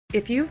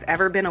If you've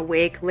ever been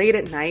awake late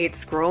at night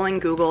scrolling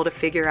Google to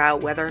figure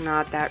out whether or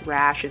not that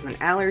rash is an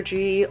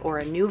allergy or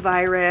a new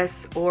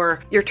virus, or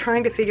you're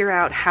trying to figure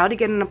out how to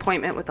get an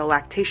appointment with a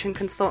lactation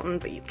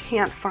consultant but you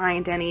can't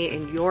find any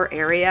in your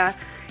area,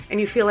 and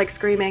you feel like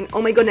screaming,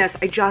 "Oh my goodness,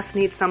 I just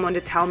need someone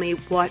to tell me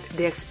what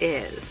this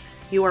is,"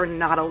 you are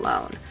not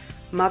alone.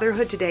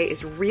 Motherhood today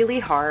is really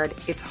hard,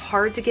 it's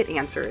hard to get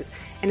answers,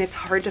 and it's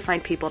hard to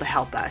find people to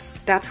help us.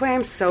 That's why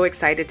I'm so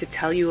excited to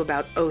tell you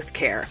about Oath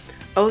Care.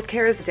 Oath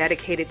Care is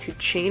dedicated to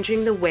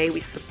changing the way we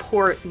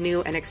support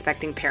new and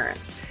expecting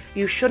parents.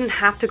 You shouldn't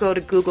have to go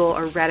to Google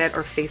or Reddit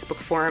or Facebook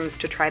forums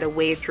to try to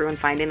wade through and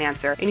find an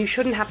answer. And you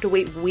shouldn't have to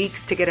wait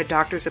weeks to get a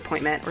doctor's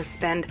appointment or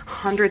spend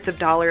hundreds of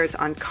dollars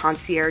on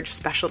concierge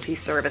specialty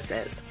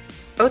services.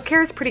 Oath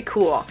Care is pretty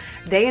cool.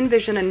 They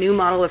envision a new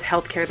model of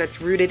healthcare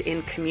that's rooted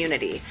in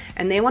community,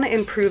 and they want to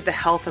improve the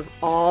health of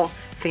all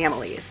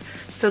families.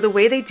 So the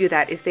way they do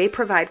that is they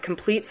provide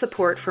complete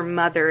support for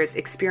mothers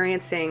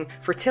experiencing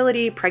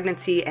fertility,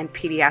 pregnancy, and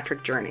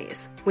pediatric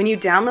journeys. When you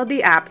download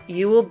the app,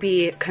 you will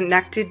be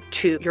connected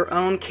to your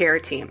own care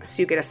team.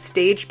 So you get a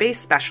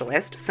stage-based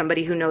specialist,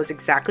 somebody who knows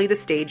exactly the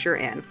stage you're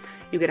in.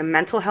 You get a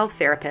mental health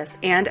therapist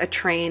and a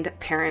trained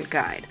parent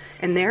guide.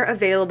 And they're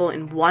available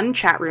in one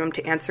chat room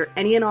to answer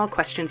any and all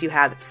questions you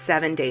have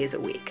 7 days a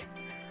week.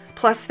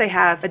 Plus, they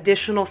have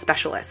additional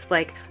specialists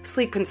like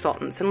sleep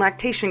consultants and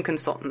lactation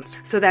consultants,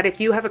 so that if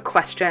you have a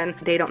question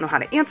they don't know how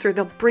to answer,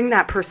 they'll bring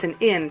that person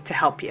in to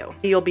help you.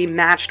 You'll be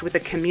matched with a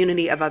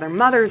community of other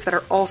mothers that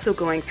are also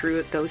going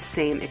through those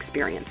same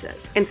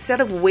experiences. Instead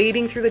of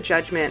wading through the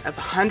judgment of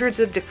hundreds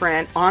of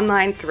different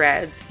online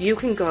threads, you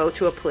can go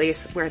to a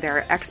place where there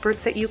are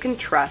experts that you can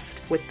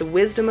trust with the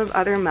wisdom of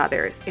other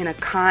mothers in a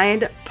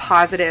kind,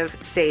 positive,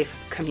 safe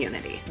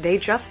community. They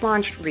just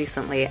launched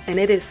recently, and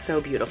it is so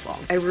beautiful.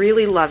 I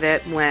really love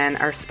it when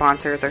our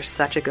sponsors are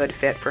such a good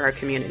fit for our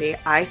community.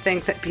 I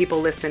think that people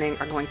listening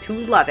are going to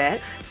love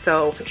it.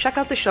 So check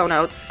out the show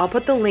notes. I'll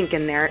put the link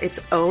in there. It's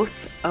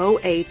Oath,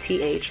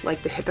 O-A-T-H,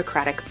 like the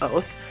Hippocratic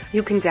Oath.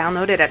 You can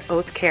download it at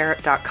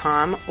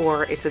oathcare.com,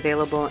 or it's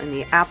available in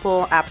the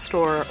Apple App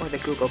Store or the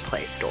Google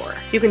Play Store.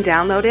 You can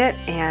download it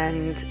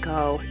and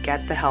go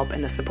get the help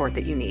and the support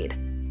that you need.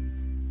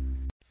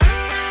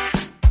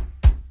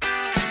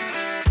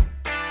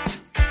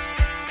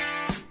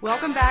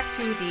 Welcome back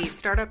to the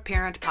Startup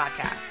Parent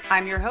Podcast.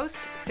 I'm your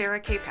host, Sarah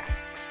K. Peck.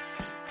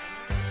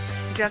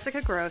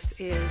 Jessica Grose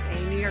is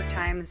a New York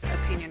Times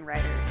opinion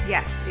writer.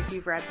 Yes, if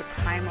you've read The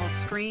Primal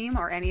Scream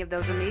or any of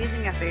those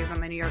amazing essays on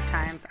the New York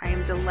Times, I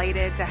am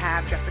delighted to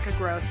have Jessica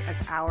Grose as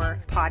our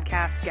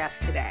podcast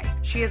guest today.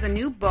 She has a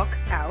new book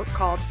out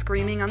called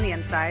Screaming on the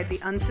Inside, The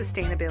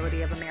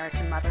Unsustainability of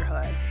American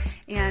Motherhood.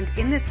 And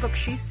in this book,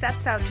 she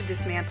sets out to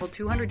dismantle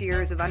 200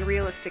 years of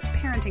unrealistic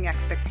parenting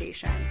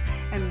expectations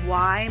and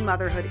why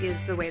motherhood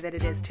is the way that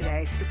it is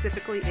today,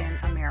 specifically in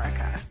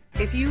America.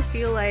 If you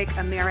feel like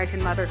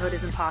American motherhood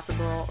is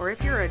impossible, or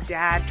if you're a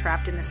dad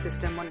trapped in the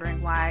system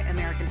wondering why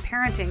American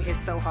parenting is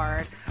so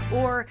hard,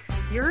 or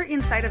you're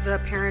inside of the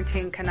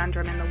parenting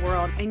conundrum in the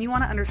world and you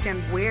want to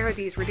understand where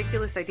these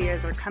ridiculous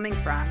ideas are coming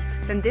from,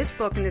 then this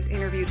book and this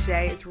interview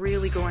today is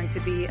really going to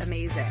be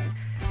amazing.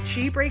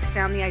 She breaks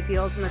down the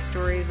ideals and the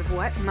stories of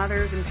what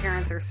mothers and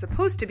parents are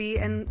supposed to be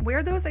and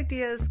where those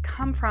ideas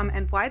come from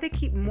and why they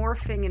keep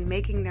morphing and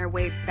making their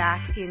way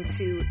back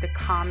into the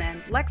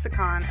common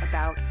lexicon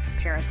about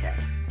parenting.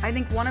 I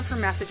think one of her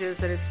messages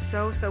that is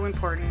so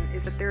important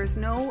is that there is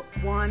no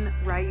one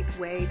right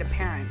way to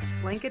parent.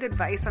 Blanket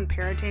advice on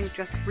parenting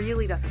just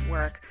really doesn't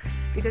work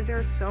because there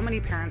are so many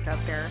parents out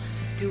there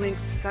doing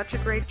such a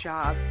great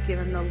job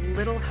given the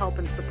little help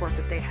and support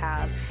that they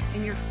have,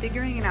 and you're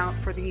figuring it out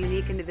for the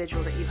unique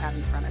individual that you have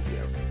in front of you.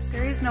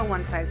 There is no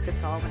one size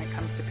fits all when it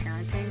comes to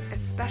parenting,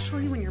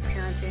 especially when you're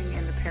parenting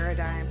in the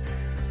paradigm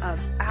of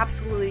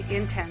absolutely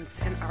intense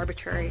and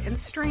arbitrary and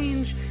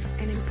strange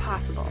and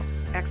impossible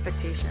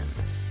expectation.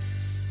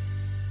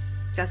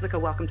 Jessica,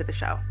 welcome to the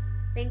show.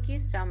 Thank you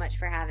so much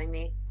for having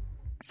me.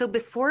 So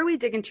before we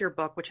dig into your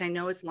book, which I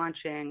know is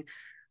launching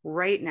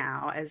right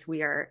now as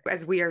we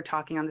are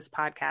talking on this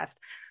podcast,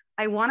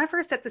 I want to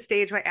first set the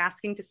stage by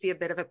asking to see a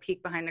bit of a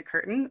peek behind the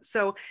curtain.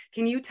 So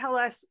can you tell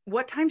us,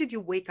 what time did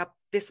you wake up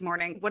this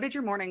morning? What did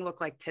your morning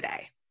look like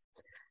today?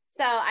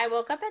 So I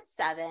woke up at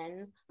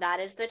 7. That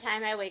is the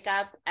time I wake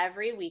up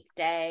every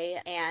weekday,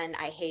 and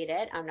I hate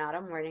it. I'm not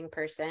a morning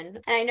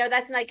person. And I know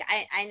that's like,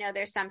 I know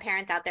there's some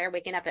parents out there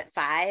waking up at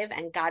 5,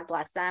 and God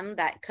bless them.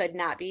 That could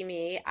not be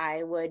me.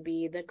 I would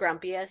be the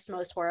grumpiest,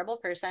 most horrible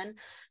person.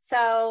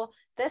 So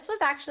this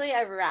was actually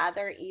a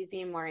rather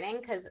easy morning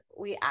because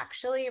we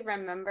actually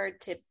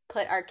remembered to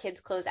put our kids'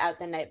 clothes out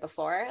the night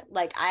before.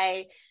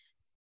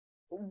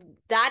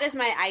 That is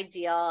my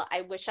ideal.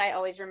 I wish I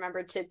always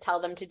remembered to tell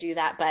them to do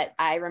that, but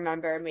I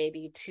remember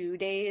maybe 2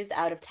 days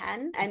out of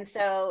 10. And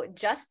so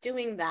just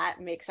doing that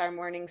makes our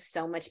mornings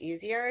so much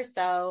easier.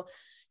 So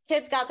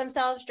kids got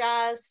themselves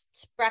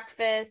dressed,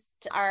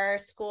 breakfast. Our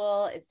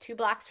school is 2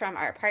 blocks from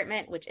our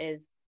apartment, which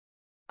is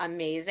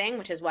amazing,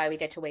 which is why we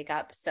get to wake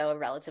up so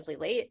relatively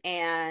late.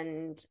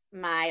 And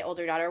my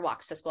older daughter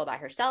walks to school by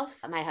herself.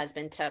 My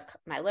husband took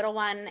my little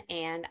one,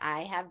 and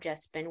I have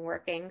just been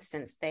working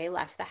since they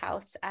left the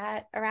house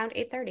at around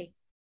 8:30.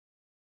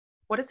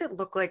 What does it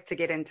look like to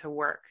get into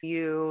work?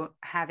 You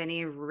have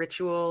any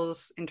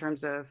rituals in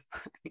terms of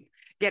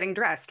getting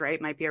dressed,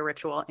 right? Might be a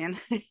ritual in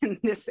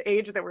this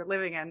age that we're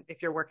living in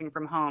if you're working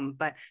from home.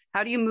 But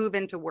how do you move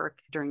into work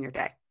during your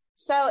day?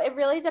 So it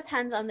really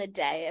depends on the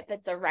day. If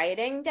it's a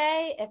writing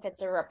day, if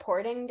it's a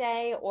reporting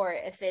day, or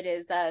if it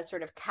is a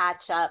sort of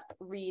catch up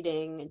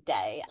reading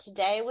day.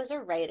 Today was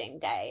a writing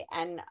day,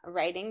 and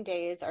writing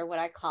days are what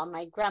I call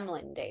my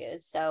gremlin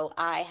days. So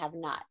I have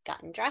not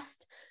gotten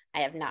dressed.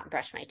 I have not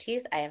brushed my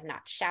teeth. I have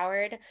not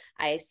showered.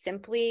 I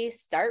simply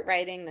start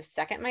writing the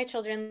second my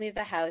children leave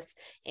the house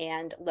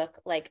and look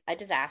like a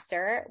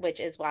disaster, which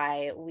is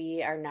why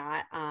we are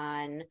not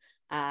on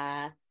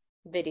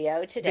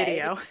video today.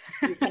 Video.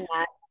 You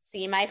cannot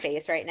see my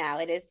face right now.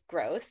 It is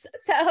gross.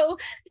 So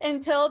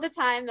until the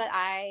time that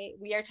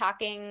we are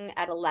talking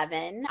at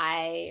 11,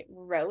 I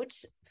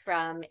wrote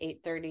from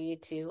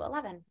 8:30 to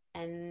 11,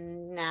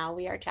 and now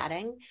we are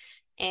chatting.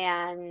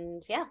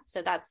 And yeah,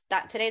 so that's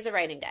that. Today's a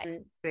writing day.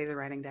 Today's a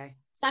writing day.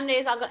 Some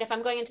days I'll go, if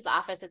I'm going into the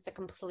office, it's a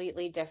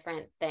completely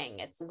different thing.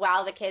 It's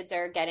while the kids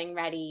are getting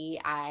ready,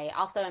 I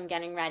also am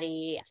getting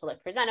ready to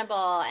look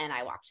presentable, and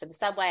I walk to the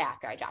subway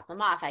after I drop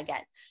them off. I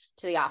get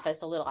to the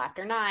office a little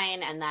after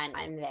 9, and then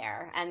I'm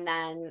there. And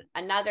then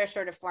another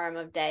sort of form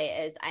of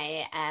day is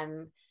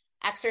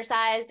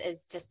exercise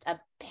is just a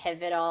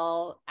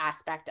pivotal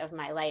aspect of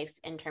my life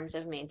in terms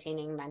of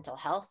maintaining mental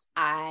health.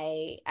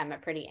 I am a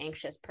pretty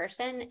anxious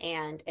person,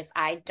 and if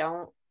I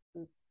don't,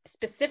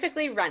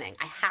 specifically running,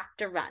 I have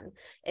to run.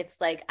 It's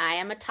like I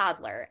am a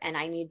toddler and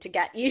I need to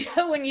get,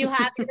 when you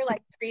have your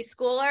like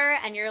preschooler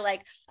and you're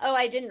like, oh,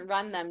 I didn't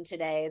run them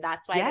today.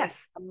 That's why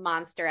Yes. There's a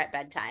monster at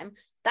bedtime.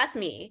 That's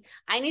me.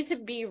 I need to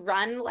be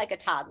run like a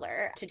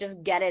toddler to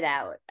just get it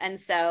out. And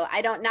so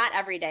not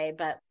every day,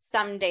 but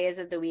some days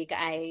of the week,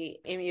 I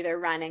am either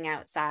running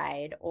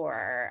outside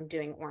or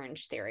doing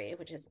Orange Theory,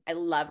 I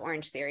love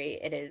Orange Theory.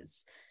 It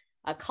is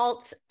a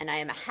cult, and I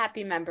am a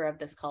happy member of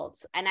this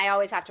cult. And I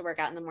always have to work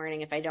out in the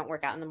morning. If I don't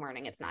work out in the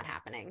morning, it's not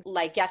happening.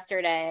 Like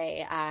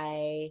yesterday,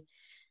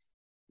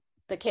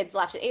 the kids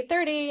left at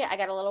 8:30. I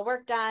got a little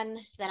work done.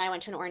 Then I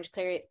went to an Orange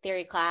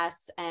Theory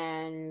class,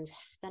 and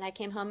then I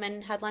came home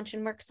and had lunch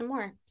and worked some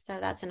more. So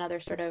that's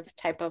another sort of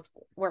type of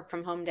work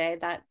from home day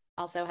that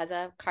also has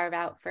a carve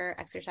out for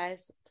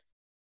exercise.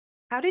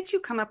 How did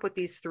you come up with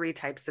these 3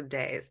 types of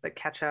days, the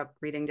catch up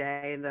reading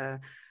day,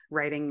 the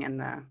writing, and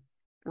the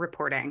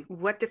reporting?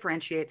 What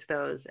differentiates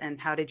those,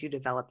 and how did you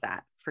develop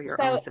that for your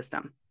own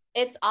system?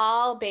 It's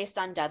all based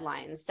on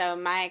deadlines. So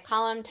my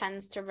column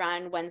tends to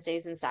run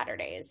Wednesdays and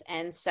Saturdays.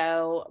 And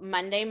so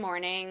Monday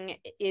morning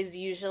is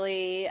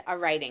usually a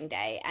writing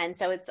day. And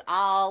so it's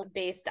all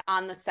based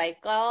on the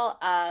cycle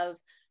of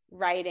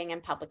writing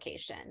and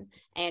publication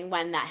and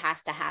when that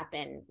has to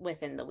happen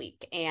within the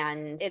week.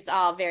 And it's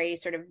all very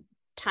sort of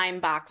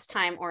time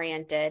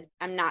oriented.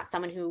 I'm not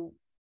someone who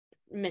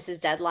misses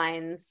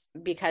deadlines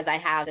because I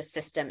have the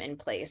system in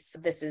place.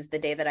 This is the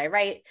day that I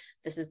write.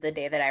 This is the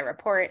day that I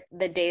report.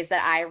 The days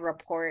that I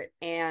report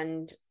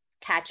and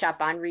catch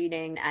up on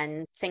reading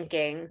and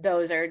thinking,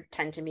 those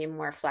tend to be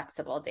more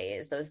flexible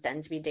days. Those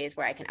tend to be days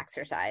where I can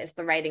exercise.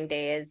 The writing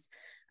days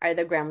are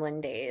the gremlin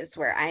days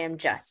where I am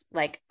just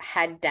like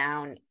head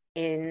down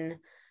in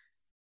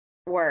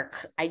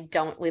work. I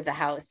don't leave the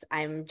house.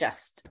 I'm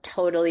just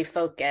totally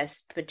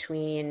focused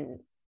between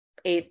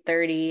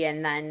 8:30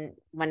 and then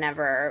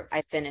whenever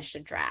I finish a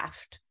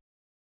draft.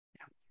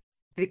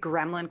 The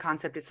gremlin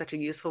concept is such a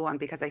useful one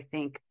because I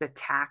think the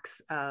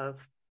tax of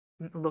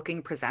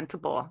looking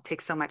presentable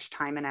takes so much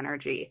time and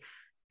energy.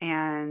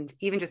 And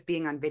even just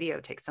being on video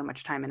takes so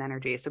much time and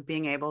energy. So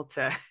being able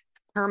to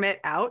term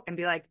it out and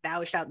be like,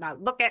 thou shalt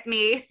not look at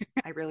me.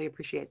 I really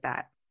appreciate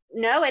that.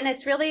 No, and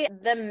it's really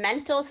the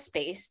mental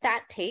space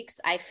that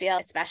takes, I feel,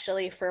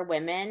 especially for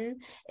women,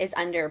 is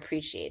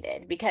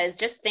underappreciated, because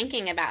just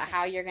thinking about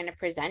how you're going to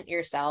present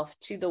yourself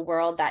to the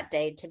world that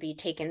day to be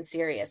taken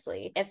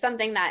seriously, it's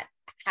something that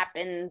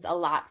happens a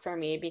lot for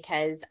me,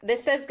 because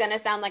this is going to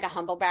sound like a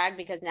humble brag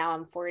because now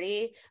I'm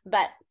 40,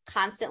 but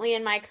constantly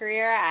in my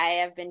career,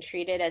 I have been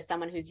treated as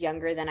someone who's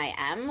younger than I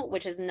am,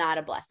 which is not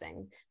a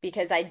blessing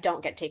because I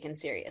don't get taken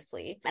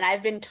seriously. And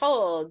I've been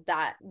told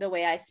that the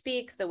way I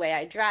speak, the way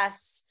I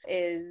dress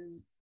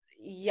is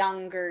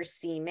younger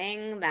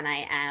seeming than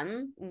I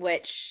am,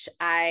 which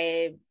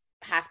I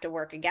have to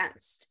work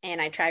against,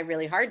 and I try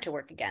really hard to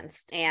work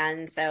against.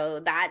 And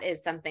so that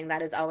is something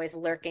that is always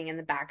lurking in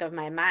the back of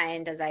my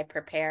mind as I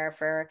prepare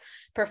for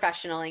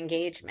professional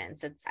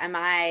engagements. Am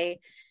I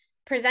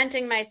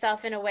presenting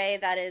myself in a way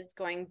that is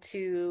going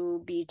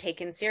to be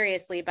taken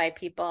seriously by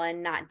people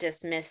and not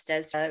dismissed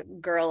as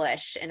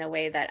girlish in a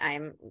way that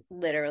I'm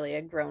literally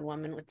a grown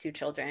woman with 2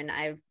 children?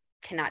 I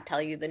cannot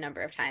tell you the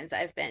number of times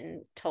I've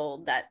been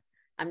told that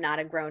I'm not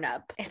a grown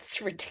up.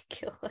 It's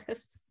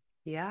ridiculous.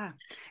 Yeah.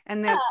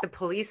 And the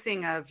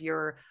policing of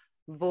your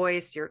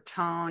voice, your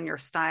tone, your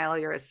style,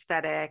 your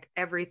aesthetic,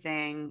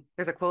 everything.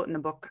 There's a quote in the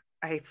book,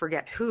 I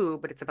forget who,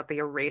 but it's about the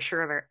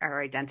erasure of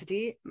our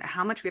identity.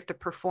 How much we have to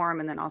perform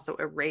and then also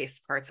erase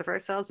parts of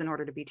ourselves in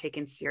order to be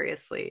taken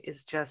seriously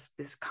is just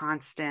this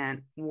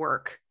constant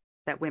work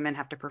that women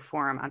have to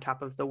perform on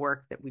top of the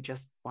work that we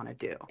just want to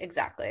do.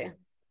 Exactly.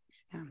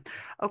 Yeah.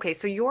 Okay,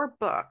 so your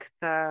book,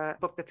 the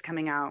book that's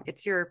coming out,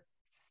 is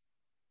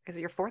it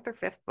your fourth or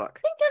fifth book?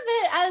 Think of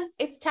it as,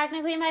 it's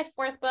technically my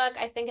fourth book.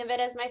 I think of it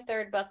as my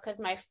third book because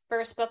my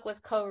first book was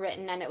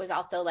co-written and it was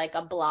also like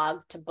a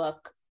blog to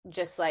book,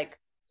 just like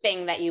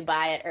thing that you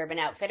buy at Urban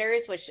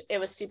Outfitters, which it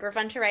was super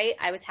fun to write.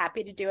 I was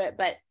happy to do it,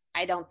 but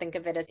I don't think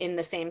of it as in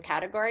the same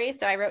category.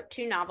 So I wrote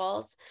 2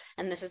 novels,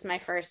 and this is my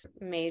first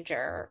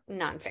major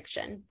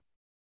nonfiction.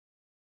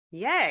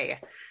 Yay.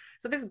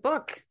 So this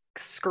book,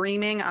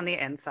 screaming on the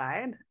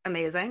inside,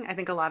 amazing. I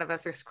think a lot of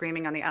us are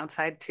screaming on the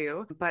outside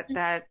too, but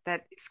that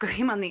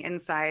scream on the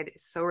inside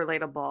is so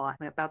relatable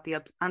about the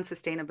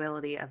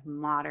unsustainability of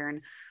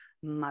modern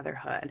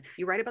motherhood.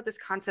 You write about this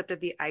concept of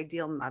the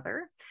ideal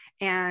mother,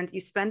 and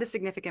you spend a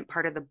significant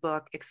part of the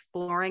book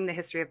exploring the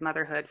history of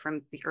motherhood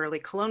from the early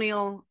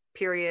colonial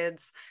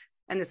periods,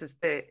 and this is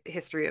the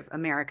history of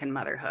American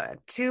motherhood,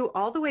 to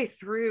all the way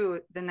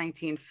through the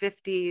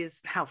 1950s,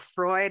 how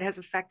Freud has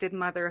affected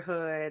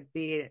motherhood,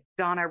 the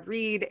Donna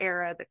Reed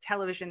era, the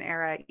television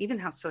era, even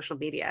how social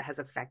media has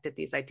affected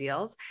these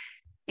ideals.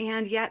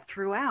 And yet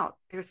throughout,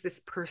 there's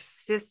this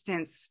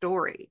persistent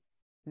story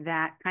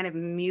that kind of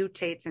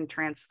mutates and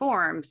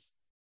transforms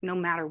no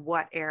matter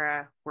what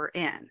era we're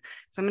in.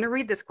 So I'm going to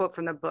read this quote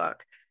from the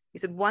book. He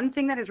said, "One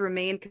thing that has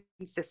remained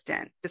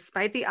consistent,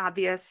 despite the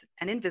obvious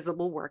and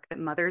invisible work that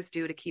mothers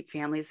do to keep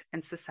families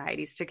and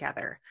societies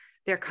together,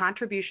 their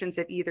contributions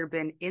have either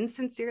been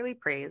insincerely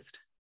praised,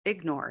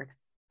 ignored,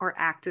 or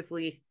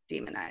actively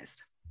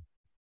demonized."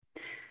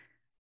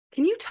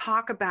 Can you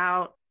talk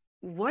about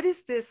what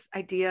is this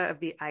idea of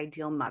the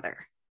ideal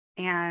mother?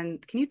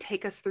 And can you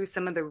take us through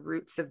some of the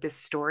roots of this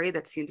story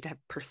that seems to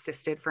have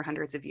persisted for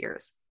hundreds of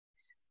years?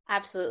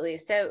 Absolutely.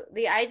 So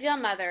the ideal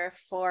mother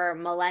for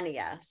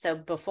millennia, so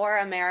before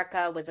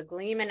America was a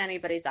gleam in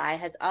anybody's eye,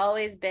 has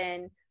always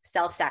been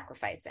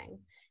self-sacrificing,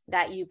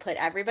 that you put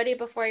everybody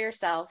before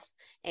yourself,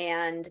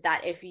 and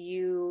that if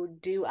you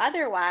do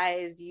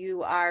otherwise,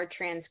 you are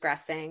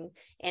transgressing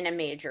in a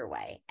major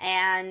way.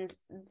 And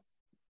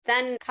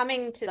then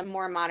coming to the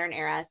more modern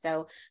era,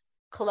 so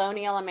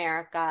colonial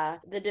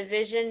America, the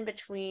division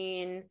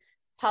between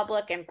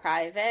public and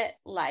private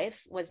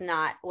life was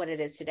not what it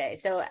is today.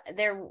 So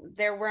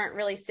there weren't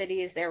really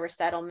cities, there were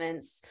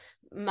settlements.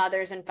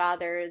 Mothers and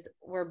fathers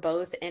were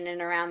both in and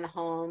around the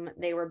home.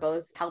 They were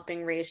both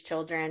helping raise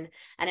children.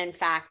 And in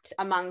fact,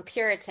 among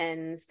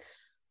Puritans,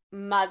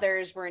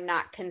 mothers were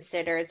not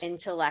considered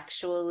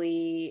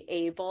intellectually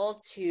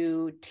able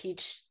to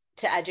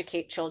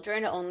educate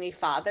children. Only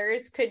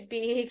fathers could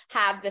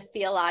have the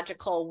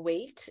theological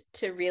weight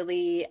to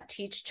really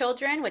teach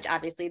children, which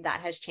obviously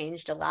that has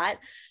changed a lot.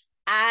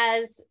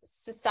 As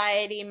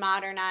society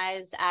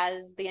modernized,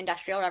 as the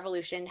Industrial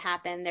Revolution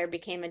happened, there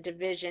became a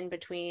division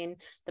between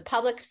the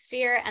public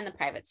sphere and the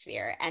private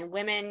sphere, and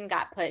women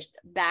got pushed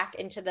back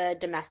into the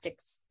domestic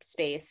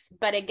space.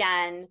 But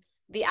again,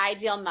 the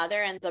ideal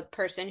mother and the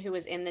person who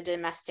was in the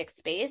domestic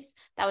space,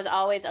 that was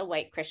always a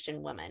white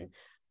Christian woman.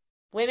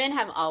 Women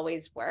have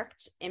always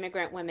worked.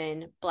 Immigrant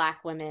women,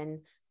 Black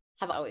women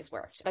have always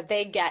worked, but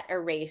they get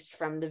erased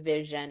from the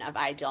vision of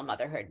ideal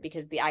motherhood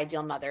because the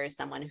ideal mother is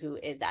someone who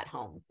is at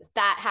home.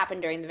 That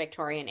happened during the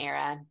Victorian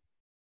era.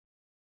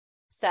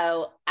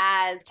 So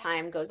as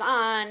time goes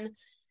on,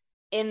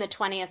 in the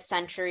 20th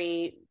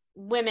century,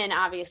 women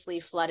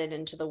obviously flooded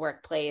into the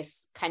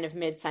workplace kind of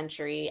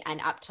mid-century and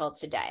up till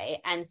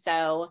today. And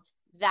so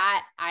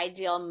that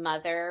ideal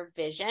mother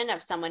vision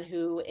of someone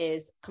who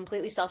is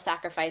completely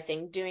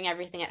self-sacrificing, doing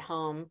everything at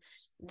home,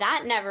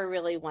 that never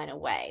really went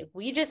away.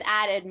 We just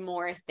added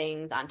more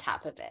things on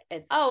top of it.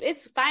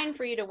 It's fine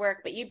for you to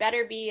work, but you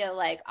better be a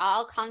like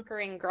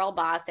all-conquering girl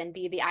boss and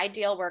be the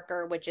ideal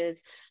worker, which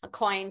is a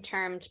coin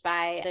termed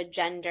by the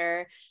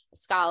gender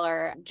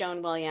scholar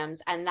Joan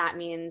Williams. And that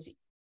means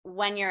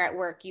when you're at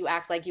work, you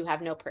act like you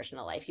have no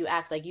personal life. You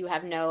act like you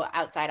have no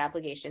outside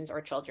obligations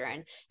or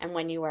children. And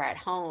when you are at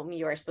home,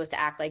 you are supposed to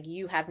act like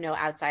you have no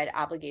outside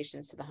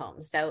obligations to the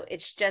home. So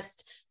it's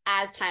just,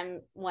 as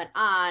time went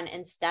on,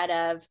 instead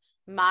of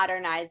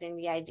modernizing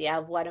the idea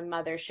of what a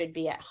mother should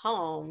be at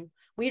home,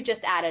 we've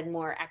just added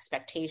more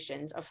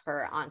expectations of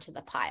her onto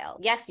the pile.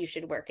 Yes, you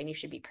should work and you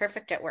should be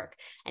perfect at work.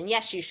 And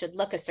yes, you should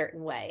look a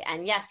certain way.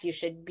 And yes, you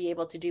should be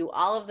able to do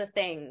all of the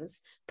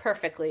things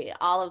perfectly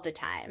all of the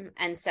time.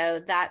 And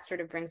so that sort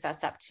of brings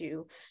us up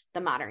to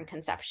the modern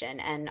conception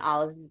and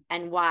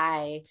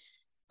why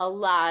a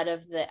lot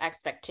of the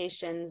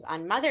expectations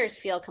on mothers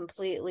feel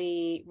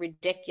completely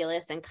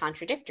ridiculous and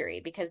contradictory,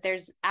 because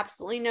there's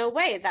absolutely no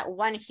way that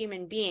one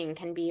human being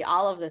can be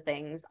all of the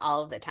things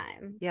all of the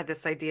time. Yeah,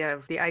 this idea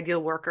of the ideal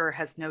worker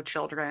has no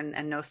children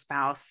and no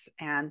spouse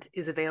and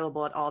is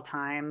available at all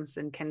times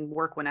and can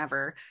work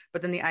whenever.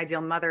 But then the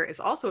ideal mother is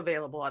also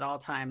available at all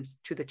times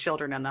to the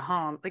children in the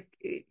home. Like,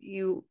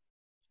 you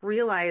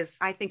realize,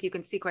 I think you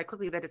can see quite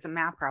quickly that it's a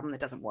math problem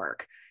that doesn't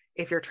work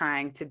if you're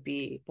trying to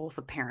be both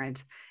a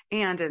parent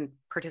and a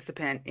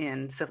participant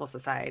in civil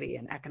society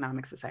and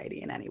economic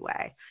society in any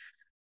way.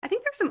 I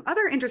think there's some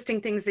other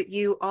interesting things that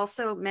you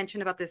also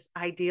mentioned about this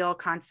ideal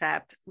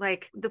concept,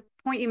 like the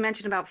point you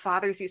mentioned about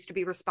fathers used to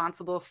be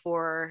responsible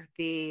for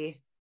the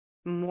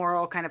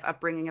moral kind of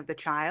upbringing of the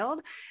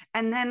child.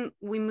 And then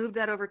we moved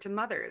that over to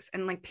mothers,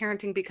 and like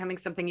parenting becoming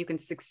something you can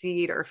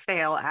succeed or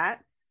fail at.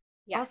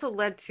 Yes. Also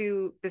led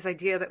to this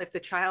idea that if the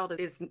child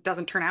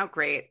doesn't turn out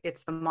great,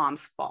 it's the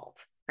mom's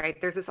fault, right?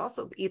 There's this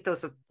also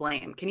ethos of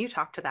blame. Can you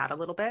talk to that a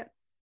little bit?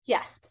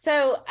 Yes.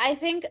 So I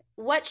think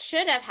what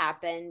should have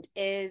happened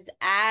is,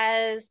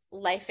 as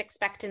life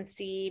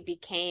expectancy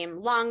became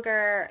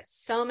longer,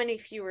 so many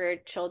fewer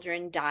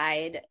children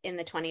died in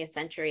the 20th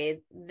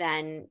century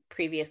than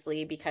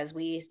previously, because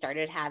we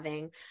started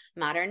having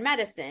modern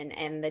medicine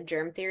and the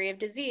germ theory of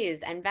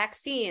disease and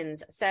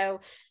vaccines.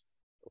 So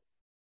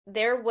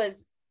there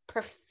was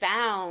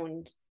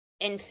profound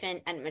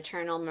infant and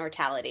maternal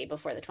mortality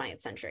before the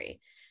 20th century.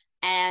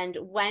 And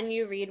when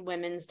you read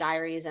women's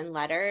diaries and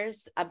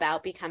letters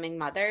about becoming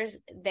mothers,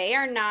 they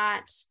are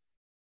not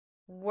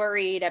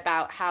worried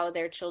about how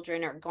their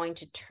children are going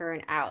to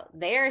turn out.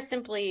 They are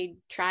simply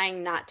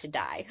trying not to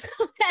die.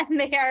 And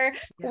they are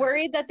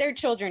worried that their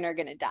children are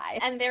going to die.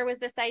 And there was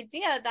this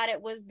idea that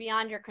it was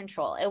beyond your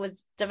control. It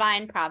was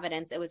divine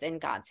providence. It was in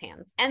God's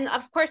hands. And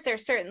of course,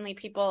 there's certainly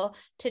people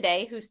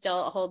today who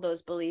still hold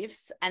those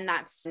beliefs, and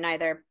that's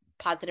neither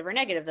positive or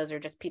negative. Those are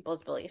just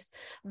people's beliefs.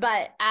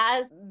 But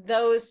as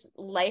those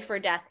life or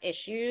death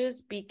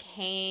issues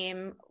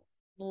became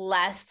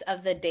less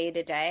of the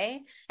day-to-day,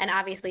 and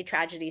obviously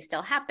tragedy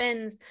still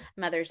happens,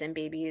 mothers and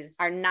babies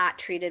are not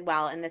treated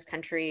well in this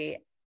country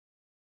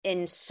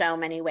in so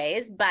many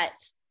ways, but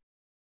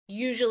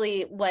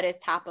usually what is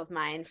top of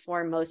mind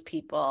for most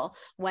people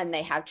when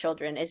they have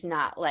children is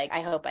not like,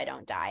 I hope I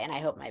don't die and I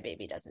hope my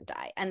baby doesn't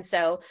die. And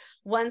so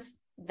once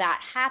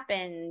that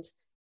happened,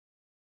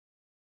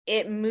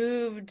 it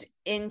moved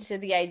into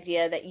the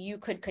idea that you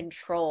could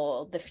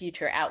control the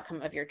future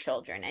outcome of your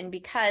children. And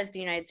because the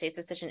United States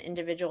is such an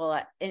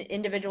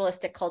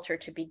individualistic culture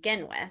to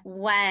begin with,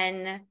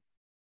 when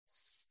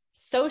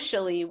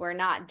socially we're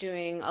not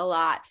doing a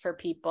lot for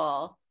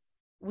people,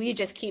 we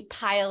just keep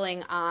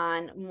piling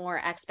on more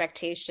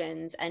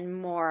expectations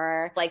and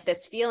more like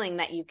this feeling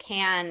that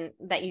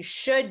you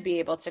should be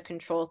able to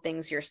control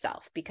things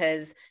yourself,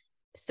 because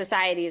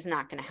society is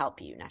not going to help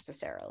you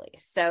necessarily.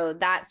 So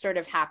that sort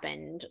of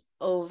happened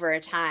over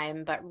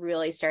time, but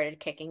really started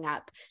kicking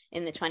up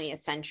in the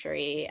 20th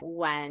century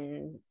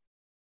when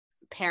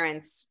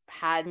parents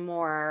had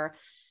more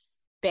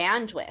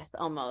bandwidth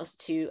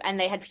almost and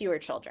they had fewer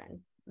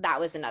children. That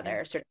was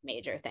another sort of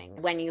major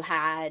thing. When you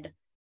had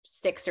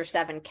 6 or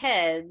 7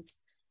 kids,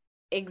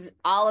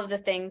 all of the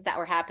things that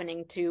were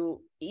happening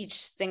to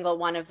each single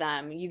one of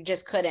them, you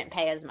just couldn't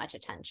pay as much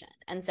attention.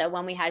 And so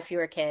when we had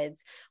fewer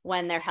kids,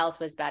 when their health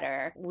was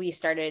better, we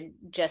started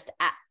just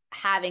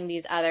having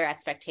these other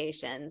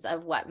expectations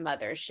of what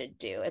mothers should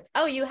do. It's,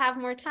 oh, you have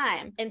more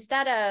time.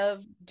 Instead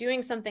of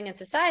doing something in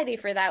society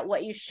for that,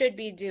 what you should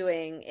be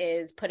doing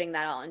is putting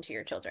that all into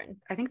your children.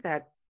 I think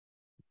that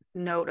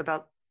note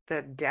about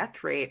the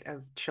death rate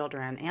of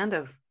children and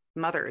of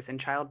mothers in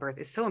childbirth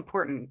is so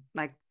important.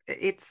 Like,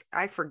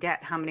 I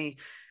forget how many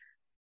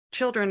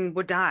children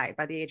would die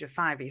by the age of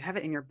 5. You have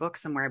it in your book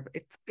somewhere.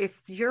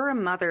 If you're a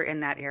mother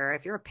in that era,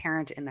 if you're a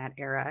parent in that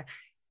era,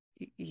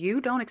 you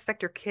don't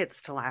expect your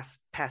kids to last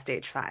past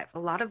age 5. A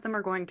lot of them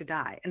are going to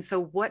die. And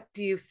so what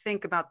do you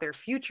think about their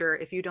future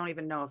if you don't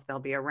even know if they'll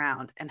be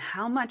around? And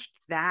how much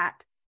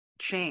that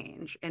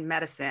change in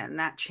medicine,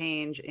 that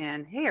change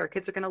in, hey, our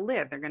kids are going to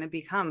live, they're going to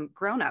become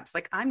grown-ups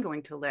like I'm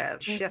going to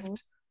live,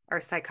 shift our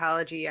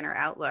psychology and our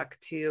outlook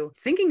to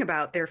thinking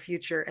about their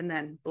future and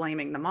then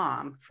blaming the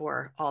mom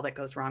for all that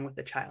goes wrong with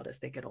the child as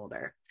they get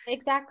older.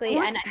 Exactly.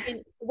 And I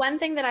mean, one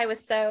thing that I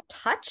was so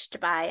touched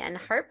by and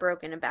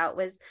heartbroken about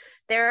was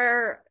there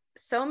are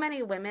so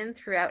many women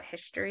throughout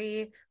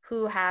history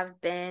who have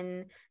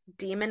been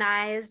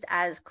demonized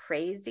as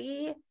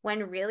crazy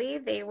when really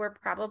they were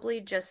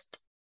probably just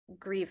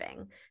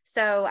grieving.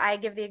 So I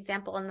give the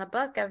example in the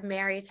book of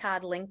Mary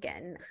Todd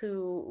Lincoln,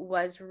 who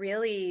was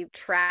really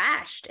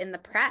trashed in the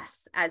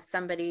press as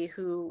somebody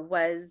who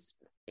was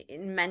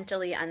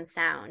mentally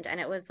unsound. And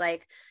it was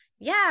like,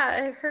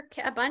 yeah,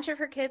 a bunch of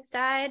her kids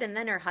died, and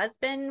then her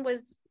husband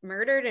was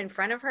murdered in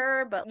front of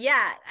her. But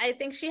yeah, I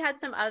think she had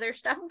some other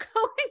stuff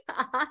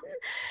going on,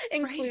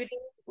 including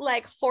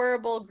like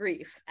horrible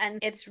grief. And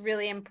it's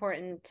really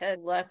important to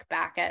look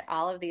back at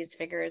all of these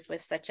figures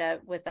with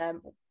a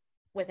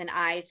with an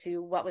eye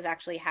to what was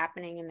actually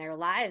happening in their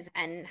lives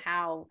and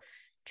how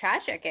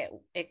tragic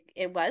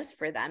it was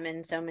for them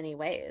in so many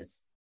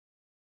ways.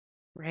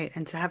 Right.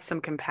 And to have some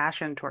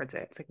compassion towards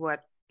it. It's like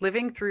what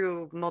living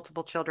through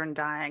multiple children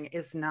dying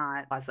is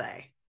not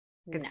blasé.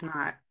 It's No.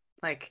 not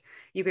like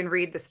you can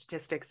read the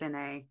statistics in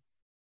a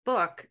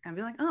book and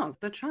be like, oh,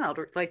 the child,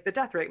 like the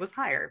death rate was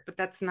higher. But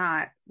that's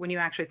not when you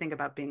actually think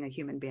about being a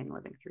human being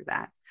living through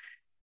that.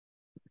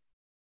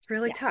 It's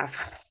really tough.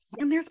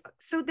 And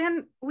so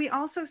then we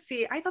also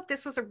see, I thought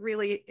this was a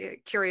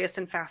really curious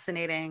and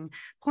fascinating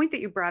point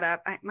that you brought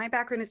up. My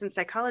background is in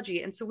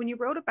psychology. And so when you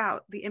wrote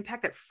about the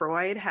impact that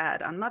Freud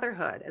had on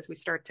motherhood as we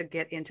start to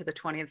get into the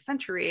 20th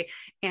century,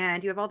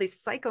 and you have all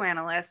these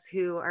psychoanalysts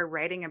who are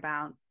writing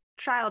about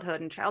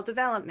childhood and child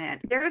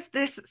development, there's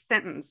this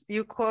sentence,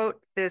 you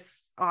quote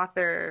this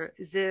author,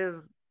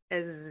 Ziv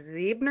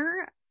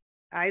Eisner.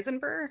 I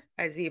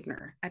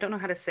don't know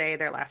how to say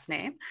their last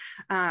name,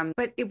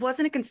 but it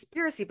wasn't a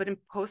conspiracy. But in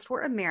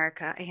post-war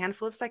America, a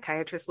handful of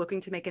psychiatrists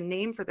looking to make a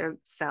name for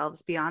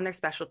themselves beyond their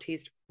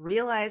specialties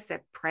realized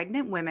that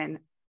pregnant women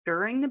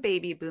during the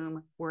baby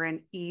boom were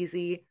an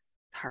easy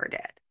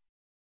target.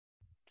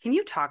 Can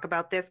you talk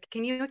about this?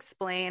 Can you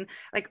explain,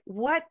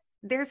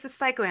 there's a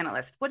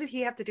psychoanalyst. What did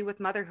he have to do with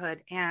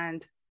motherhood?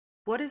 And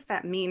what does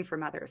that mean for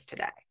mothers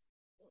today?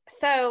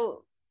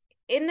 So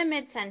in the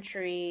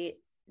mid-century,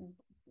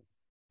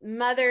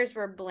 mothers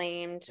were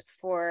blamed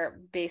for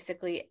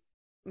basically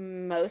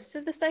most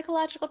of the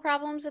psychological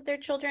problems that their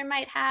children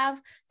might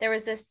have. There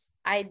was this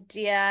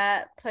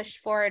idea pushed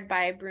forward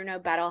by Bruno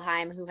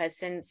Bettelheim, who has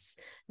since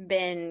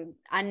been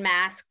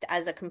unmasked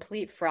as a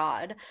complete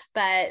fraud,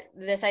 but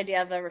this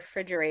idea of a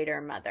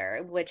refrigerator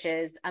mother, which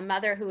is a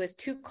mother who is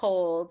too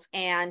cold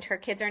and her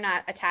kids are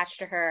not attached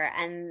to her.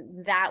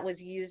 And that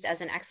was used as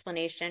an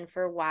explanation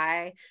for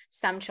why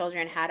some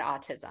children had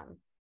autism.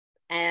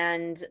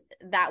 And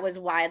that was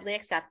widely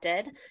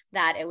accepted,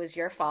 that it was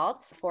your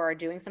fault for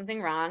doing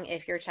something wrong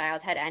if your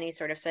child had any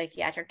sort of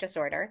psychiatric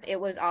disorder. It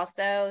was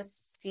also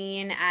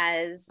seen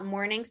as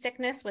morning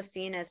sickness was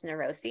seen as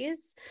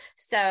neuroses.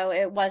 So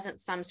it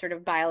wasn't some sort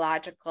of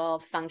biological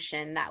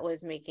function that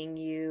was making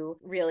you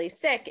really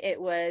sick. It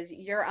was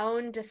your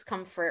own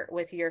discomfort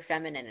with your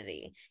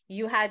femininity.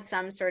 You had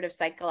some sort of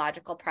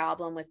psychological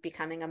problem with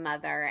becoming a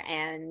mother,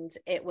 and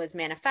it was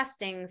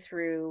manifesting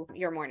through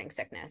your morning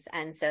sickness.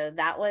 And so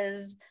that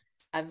was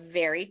a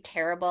very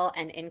terrible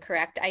and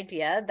incorrect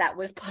idea that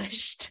was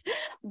pushed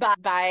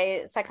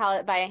by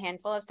a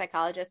handful of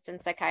psychologists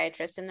and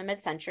psychiatrists in the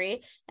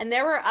mid-century. And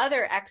there were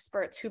other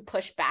experts who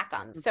pushed back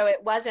on. So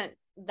it wasn't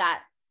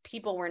that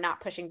people were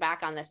not pushing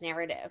back on this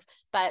narrative,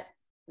 but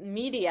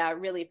media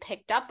really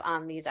picked up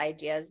on these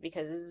ideas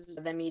because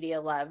the media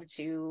love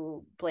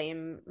to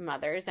blame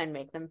mothers and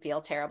make them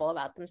feel terrible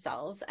about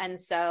themselves. And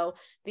so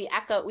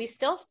we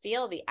still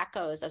feel the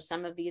echoes of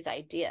some of these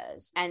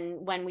ideas.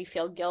 And when we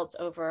feel guilt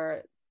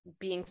over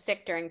being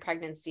sick during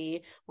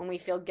pregnancy, when we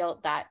feel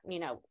guilt that,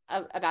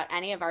 about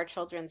any of our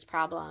children's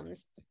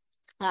problems,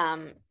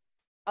 some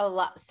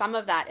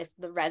of that is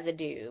the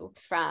residue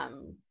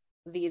from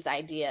these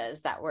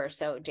ideas that were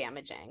so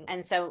damaging.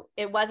 And so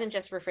it wasn't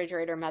just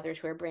refrigerator mothers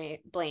who were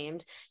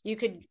blamed. You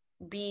could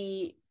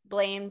be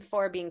blamed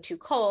for being too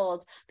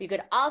cold, but you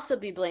could also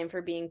be blamed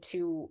for being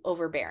too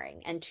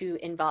overbearing and too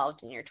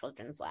involved in your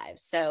children's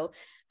lives. So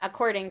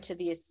according to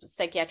these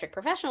psychiatric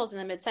professionals in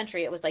the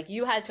mid-century, it was like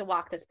you had to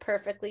walk this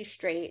perfectly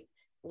straight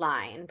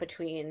line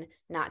between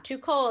not too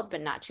cold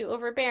but not too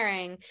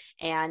overbearing,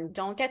 and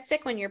don't get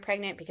sick when you're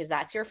pregnant because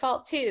that's your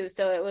fault too.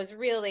 So it was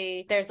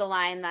really, there's a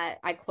line that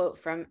I quote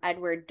from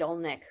Edward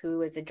Dolnick,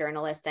 who is a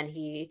journalist, and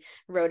he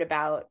wrote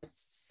about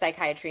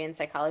psychiatry and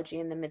psychology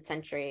in the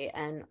mid-century,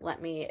 and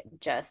let me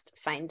just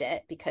find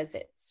it because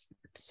it's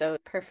so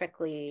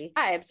perfectly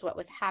describes what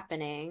was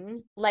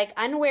happening. Like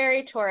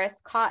unwary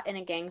tourists caught in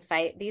a gang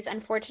fight, these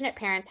unfortunate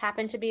parents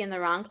happened to be in the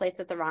wrong place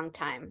at the wrong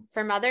time.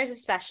 For mothers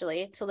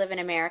especially, to live in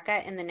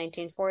America in the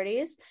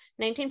 1940s,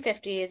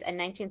 1950s, and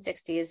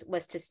 1960s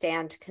was to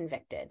stand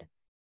convicted.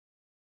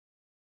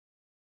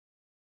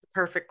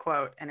 Perfect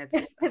quote, and it's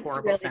a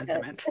horrible really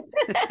sentiment.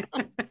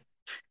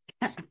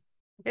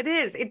 It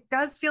is. It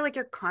does feel like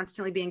you're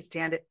constantly being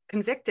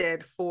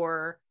convicted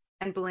for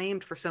and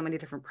blamed for so many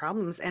different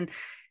problems. And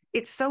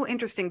it's so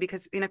interesting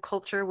because in a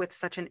culture with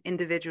such an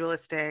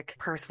individualistic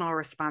personal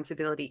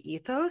responsibility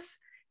ethos,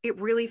 it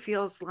really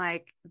feels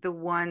like the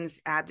ones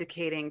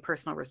abdicating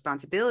personal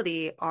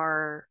responsibility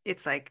are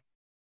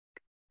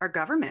our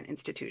government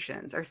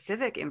institutions, our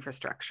civic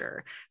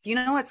infrastructure. It's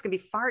going to be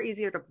far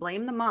easier to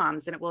blame the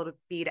moms than it will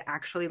be to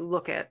actually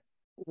look at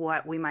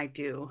what we might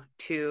do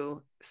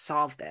to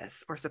solve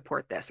this or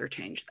support this or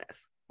change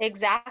this.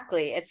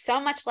 Exactly. It's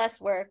so much less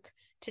work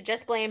to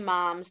just blame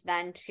moms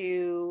than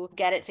to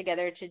get it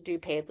together to do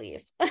paid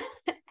leave.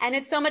 And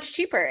it's so much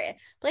cheaper.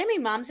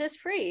 Blaming moms is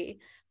free.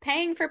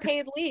 Paying for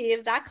paid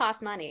leave, that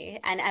costs money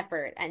and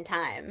effort and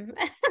time.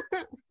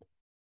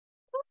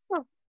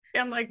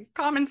 Again, like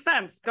common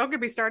sense. Don't get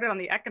me started on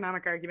the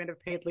economic argument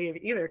of paid leave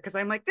either, because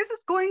I'm like, this is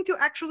going to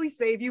actually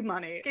save you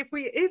money.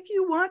 If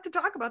you want to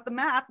talk about the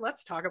math,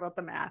 let's talk about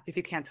the math. If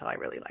you can't tell, I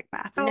really like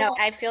math. No,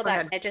 I feel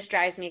that ahead. it just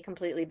drives me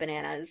completely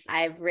bananas.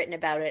 I've written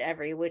about it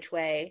every which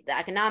way, the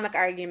economic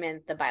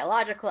argument, the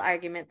biological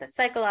argument, the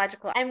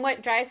psychological. And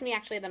what drives me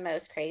actually the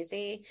most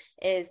crazy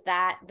is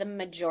that the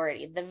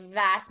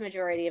vast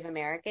majority of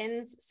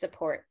Americans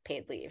support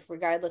paid leave,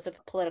 regardless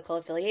of political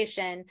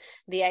affiliation.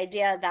 The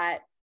idea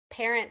that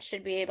parents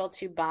should be able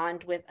to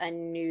bond with a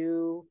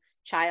new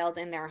child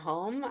in their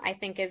home, I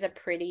think is a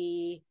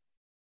pretty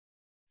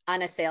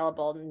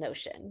unassailable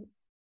notion.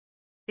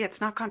 Yeah,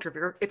 it's not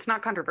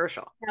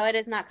controversial. No, it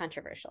is not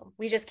controversial.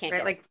 We just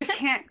can't just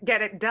can't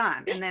get it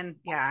done. And then,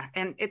 yeah.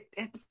 And it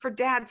for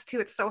dads too,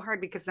 it's so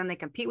hard because then they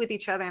compete with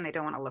each other and they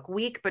don't want to look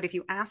weak. But if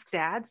you ask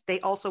dads,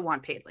 they also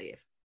want paid leave.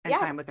 And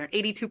time with them.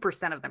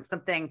 82% of them,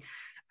 something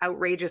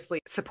outrageously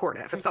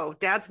supportive. Mm-hmm. So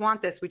dads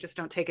want this. We just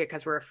don't take it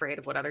because we're afraid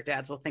of what other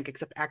dads will think,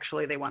 except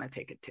actually they want to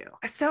take it too.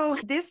 So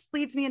this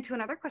leads me into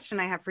another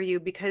question I have for you,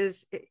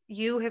 because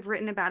you have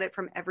written about it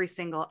from every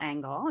single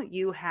angle.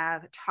 You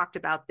have talked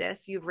about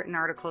this. You've written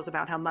articles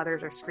about how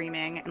mothers are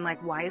screaming and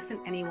like, why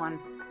isn't anyone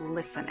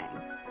listening?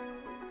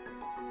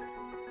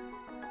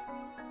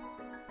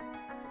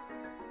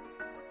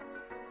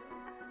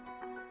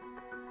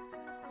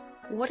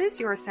 What is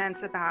your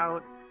sense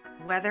about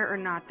whether or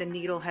not the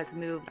needle has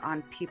moved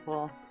on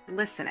people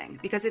listening?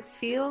 Because it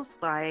feels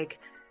like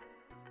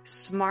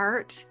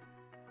smart,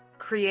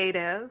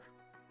 creative,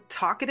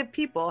 talkative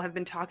people have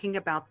been talking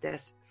about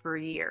this for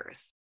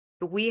years.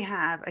 We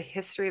have a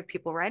history of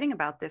people writing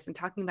about this and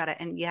talking about it,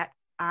 and yet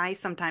I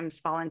sometimes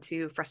fall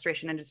into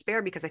frustration and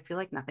despair because I feel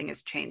like nothing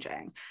is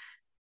changing.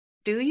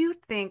 Do you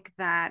think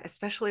that,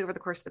 especially over the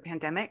course of the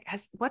pandemic,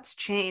 what's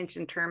changed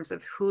in terms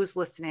of who's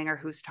listening or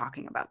who's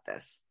talking about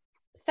this?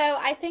 So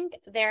I think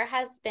there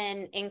has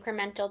been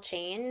incremental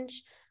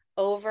change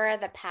over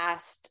the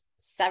past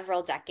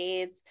several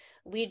decades.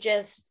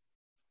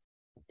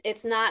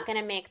 It's not going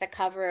to make the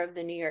cover of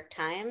the New York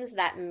Times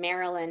that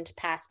Maryland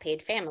passed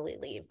paid family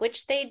leave,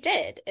 which they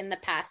did in the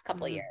past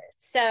couple years.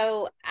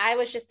 So I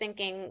was just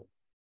thinking,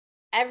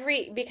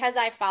 because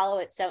I follow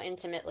it so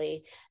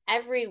intimately,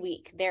 every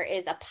week there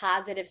is a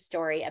positive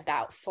story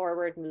about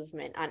forward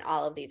movement on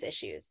all of these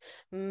issues.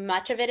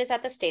 Much of it is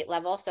at the state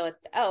level. So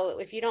it's,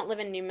 if you don't live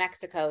in New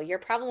Mexico, you're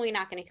probably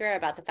not going to hear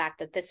about the fact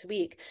that this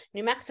week,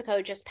 New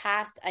Mexico just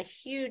passed a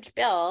huge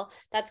bill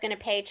that's going to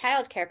pay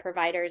childcare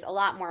providers a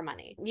lot more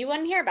money. You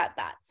wouldn't hear about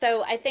that.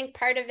 So I think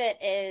part of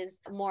it is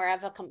more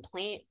of a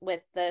complaint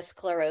with the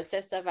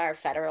sclerosis of our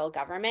federal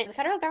government. The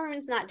federal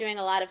government's not doing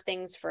a lot of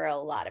things for a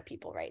lot of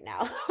people right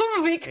now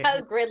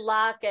because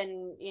gridlock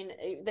and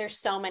there's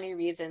so many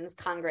reasons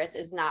Congress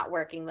is not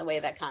working the way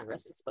that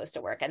Congress is supposed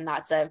to work. And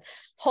that's a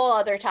whole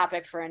other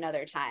topic for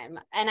another time.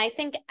 And I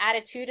think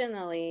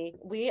attitudinally,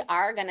 we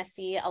are going to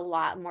see a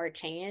lot more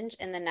change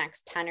in the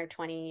next 10 or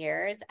 20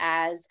 years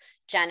as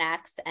Gen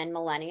X and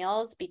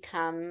millennials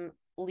become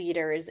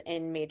leaders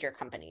in major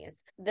companies.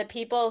 The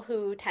people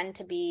who tend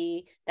to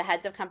be the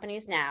heads of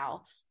companies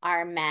now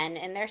are men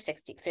in their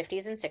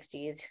 50s and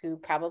 60s who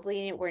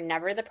probably were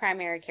never the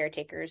primary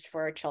caretakers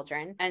for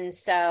children. And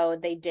so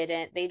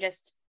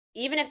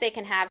even if they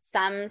can have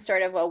some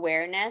sort of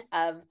awareness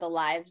of the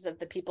lives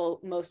of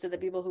most of the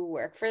people who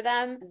work for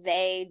them,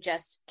 they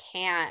just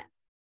can't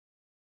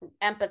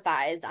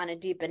empathize on a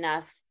deep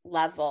enough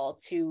level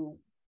to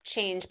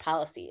change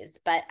policies.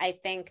 But I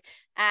think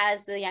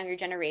as the younger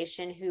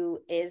generation who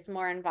is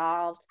more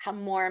involved, how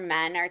more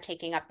men are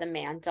taking up the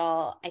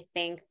mantle, I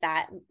think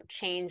that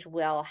change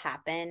will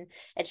happen.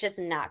 It's just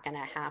not going to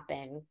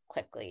happen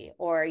quickly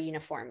or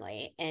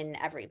uniformly in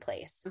every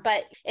place.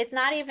 But it's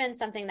not even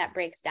something that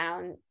breaks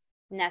down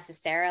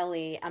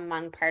necessarily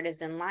among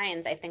partisan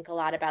lines. I think a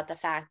lot about the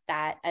fact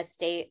that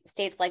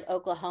states like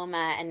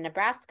Oklahoma and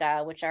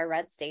Nebraska, which are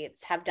red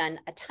states, have done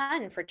a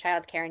ton for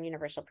childcare and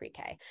universal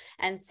pre-K.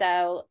 And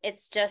so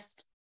it's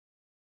just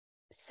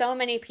so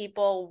many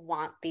people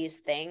want these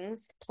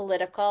things.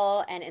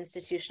 Political and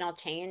institutional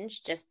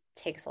change just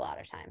takes a lot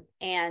of time.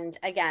 And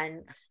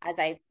again, as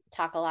I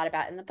talk a lot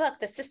about in the book,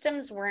 the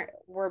systems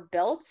were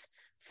built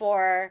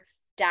for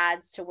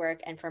dads to work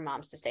and for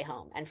moms to stay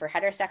home and for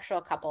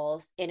heterosexual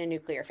couples in a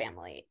nuclear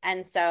family.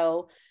 And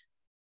so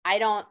I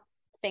don't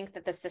think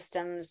that the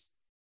systems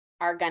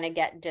are going to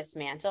get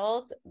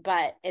dismantled,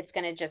 but it's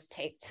going to just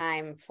take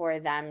time for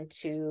them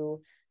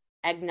to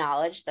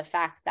acknowledge the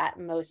fact that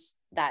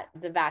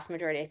the vast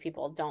majority of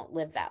people don't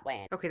live that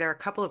way. Okay, there are a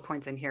couple of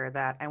points in here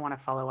that I want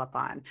to follow up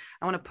on.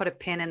 I want to put a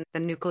pin in the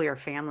nuclear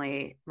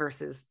family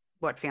versus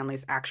what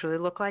families actually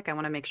look like. I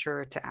want to make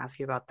sure to ask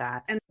you about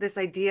that. And this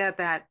idea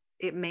that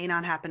it may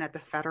not happen at the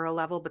federal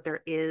level, but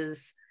there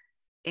is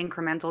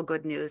incremental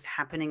good news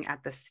happening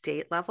at the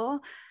state level.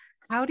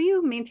 How do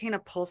you maintain a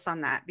pulse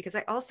on that? Because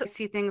I also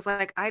see things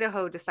like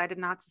Idaho decided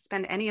not to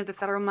spend any of the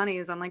federal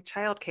monies on like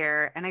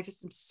childcare. And I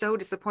just am so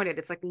disappointed.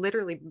 It's like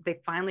literally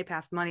they finally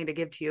passed money to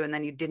give to you and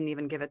then you didn't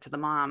even give it to the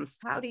moms.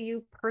 How do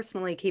you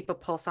personally keep a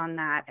pulse on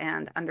that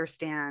and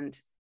understand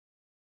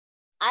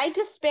I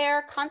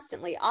despair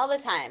constantly, all the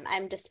time.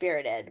 I'm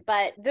dispirited.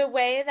 But the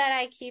way that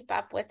I keep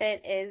up with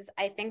it is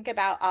I think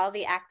about all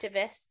the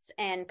activists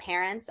and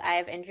parents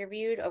I've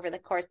interviewed over the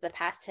course of the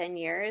past 10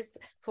 years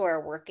who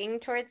are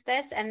working towards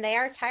this, and they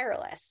are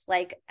tireless.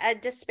 Like,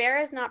 despair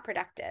is not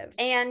productive.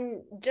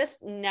 And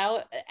just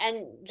know,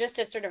 and just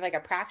as sort of like a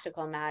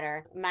practical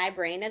matter, my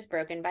brain is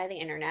broken by the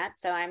internet.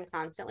 So I'm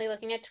constantly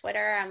looking at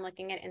Twitter, I'm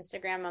looking at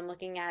Instagram, I'm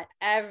looking at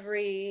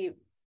every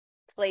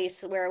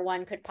place where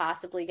one could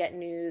possibly get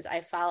news.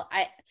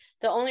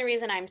 The only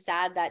reason I'm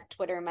sad that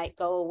Twitter might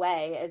go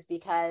away is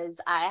because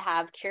I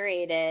have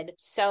curated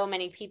so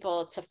many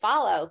people to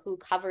follow who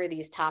cover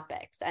these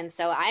topics. And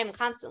so I'm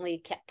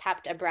constantly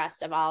kept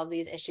abreast of all of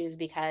these issues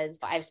because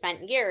I've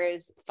spent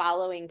years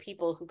following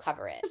people who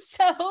cover it.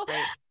 So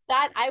right.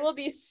 That I will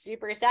be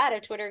super sad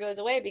if Twitter goes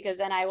away, because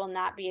then I will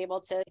not be able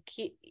to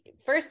keep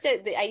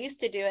I used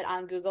to do it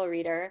on Google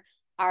Reader,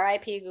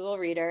 RIP Google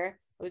Reader.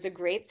 It was a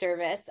great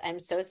service. I'm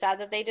so sad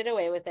that they did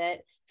away with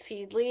it.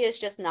 Feedly is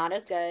just not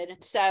as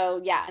good. So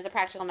yeah, as a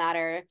practical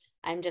matter,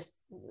 I'm just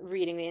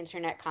reading the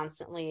internet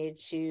constantly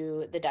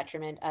to the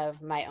detriment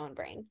of my own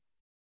brain.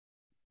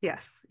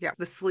 Yes. Yeah.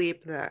 The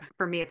sleep,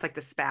 for me, it's like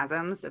the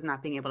spasms of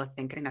not being able to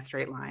think in a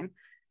straight line.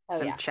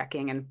 Some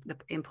checking and the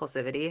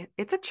impulsivity.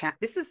 It's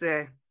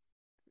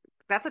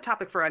that's a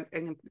topic for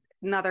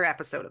another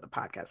episode of the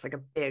podcast,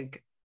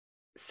 like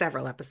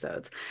several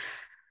episodes.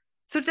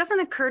 So it doesn't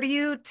occur to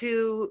you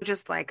to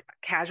just like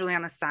casually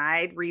on the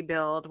side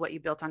rebuild what you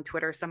built on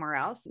Twitter somewhere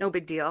else? No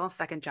big deal,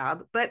 second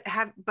job. But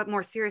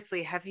more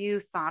seriously, have you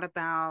thought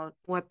about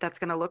what that's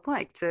going to look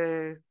like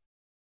to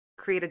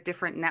create a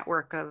different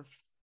network of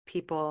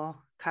people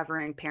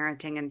covering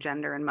parenting and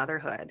gender and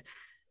motherhood?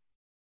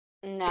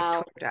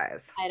 No,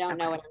 I don't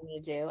know what I'm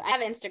going to do. I have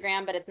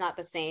Instagram, but it's not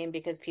the same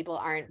because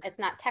it's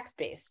not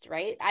text-based,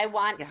 right? I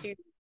want to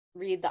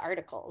read the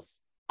articles.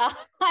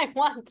 I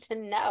want to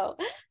know.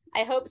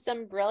 I hope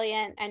some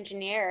brilliant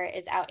engineer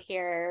is out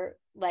here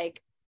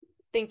like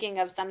thinking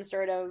of some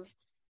sort of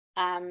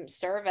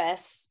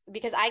service,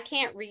 because I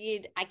cannot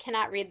read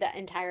the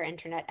entire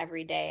internet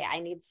every day. I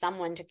need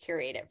someone to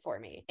curate it for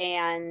me.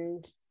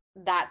 And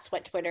that's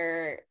what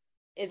Twitter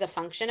is, a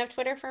function of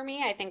Twitter for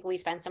me. I think we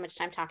spend so much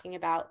time talking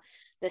about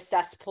the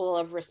cesspool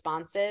of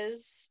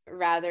responses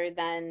rather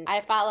than, I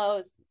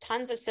follow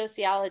tons of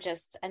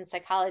sociologists and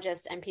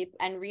psychologists and people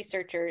and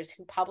researchers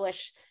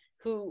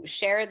who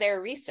share their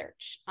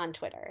research on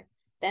Twitter.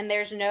 Then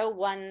there's no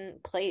one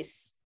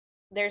place,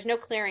 there's no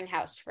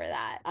clearinghouse for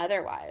that.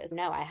 Otherwise,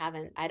 no,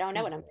 I don't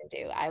know what I'm going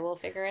to do. I will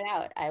figure it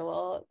out. I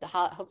will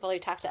hopefully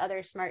talk to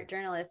other smart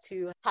journalists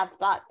who have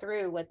thought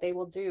through what they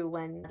will do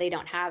when they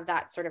don't have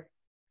that sort of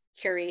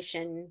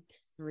curation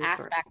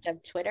aspect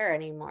of Twitter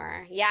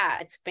anymore. Yeah,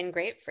 it's been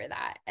great for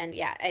that. And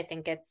yeah, I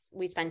think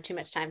we spend too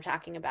much time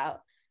talking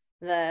about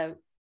the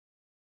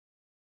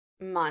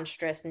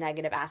monstrous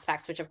negative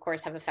aspects, which of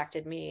course have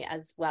affected me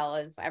as well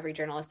as every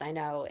journalist I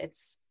know.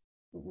 It's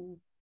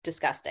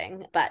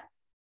disgusting, but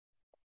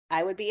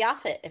I would be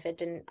off it if it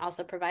didn't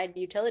also provide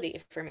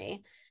utility for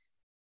me.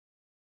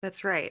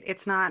 That's right.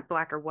 It's not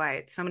black or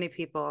white. So many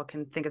people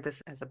can think of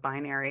this as a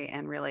binary,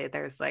 and really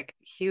there's like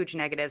huge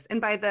negatives. And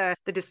by the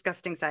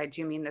disgusting side, do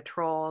you mean the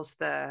trolls,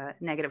 the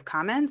negative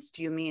comments?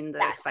 Do you mean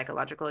the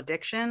psychological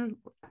addiction?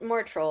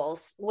 More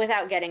trolls,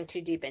 without getting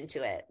too deep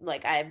into it.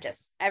 Like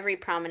every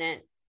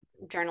prominent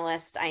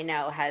journalist I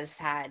know has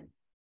had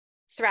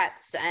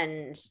threats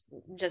and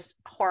just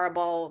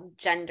horrible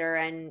gender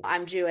and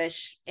I'm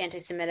Jewish,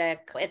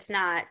 anti-Semitic.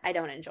 I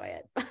don't enjoy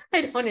it.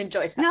 I don't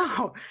enjoy that.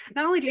 No,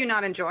 not only do you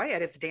not enjoy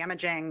it, it's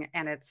damaging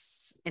and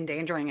it's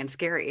endangering and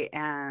scary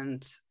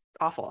and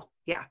awful.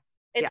 Yeah.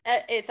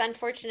 It's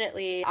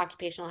unfortunately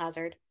occupational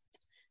hazard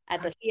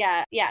at this.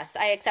 Yeah. Yes.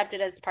 I accept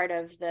it as part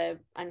of the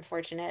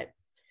unfortunate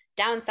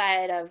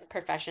downside of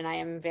profession I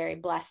am very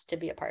blessed to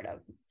be a part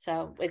of.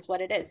 So it's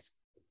what it is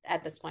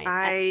at this point.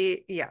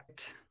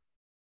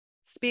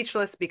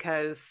 Speechless,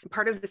 because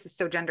part of this is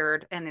so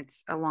gendered and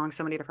it's along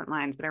so many different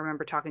lines. But I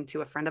remember talking to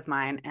a friend of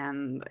mine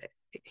and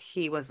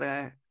he was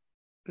a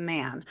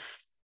man.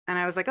 And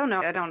I was like, oh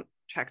no, I don't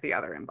check the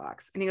other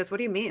inbox. And he goes, what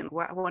do you mean?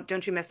 What,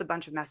 don't you miss a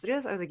bunch of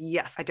messages? I was like,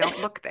 yes, I don't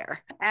look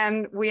there.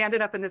 And we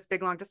ended up in this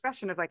big long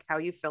discussion of like how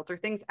you filter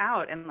things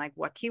out and like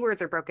what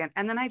keywords are broken.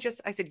 And then I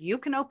said, you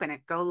can open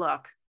it, go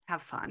look.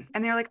 Have fun.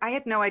 And they're like, I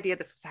had no idea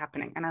this was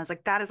happening. And I was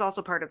like, that is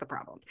also part of the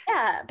problem.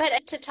 Yeah.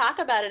 But to talk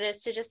about it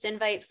is to just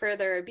invite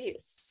further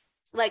abuse.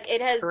 Like it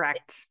has.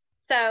 Correct.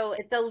 So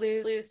it's a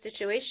lose-lose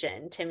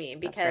situation to me,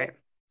 because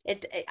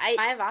I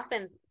have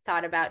often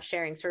thought about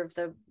sharing sort of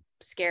the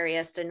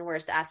scariest and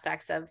worst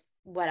aspects of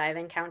what I've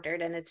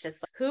encountered. And it's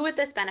just like, who would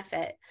this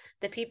benefit?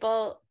 The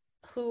people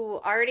who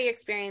already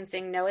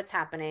experiencing know it's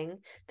happening.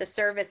 The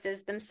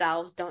services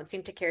themselves don't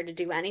seem to care to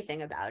do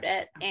anything about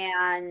it.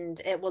 And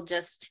it will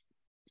just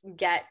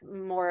get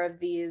more of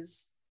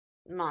these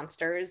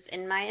monsters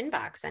in my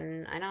inbox,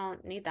 and I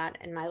don't need that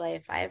in my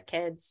life. I have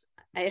kids.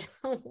 I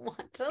don't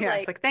want to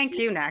it's like thank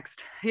you,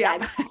 next.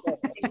 Yeah,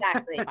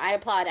 exactly. I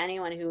applaud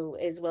anyone who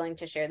is willing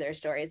to share their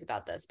stories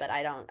about this, but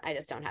I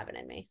just don't have it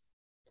in me.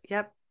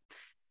 Yep.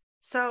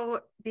 So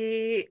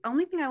the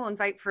only thing I will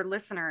invite for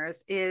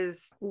listeners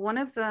is one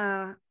of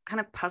the kind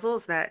of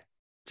puzzles that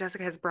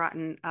Jessica has brought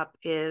up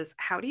is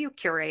how do you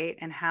curate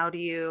and how do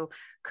you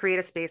create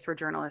a space where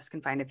journalists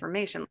can find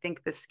information?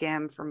 Think the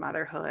Skim for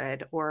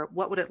motherhood, or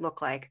what would it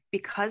look like?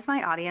 Because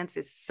my audience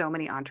is so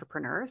many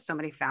entrepreneurs, so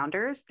many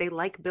founders, they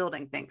like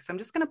building things. So I'm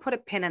just going to put a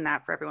pin in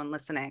that for everyone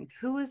listening.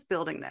 Who is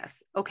building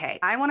this? Okay,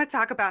 I want to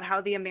talk about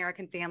how the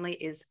American family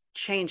is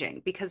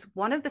changing, because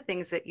one of the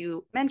things that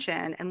you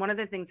mentioned and one of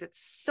the things that's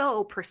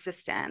so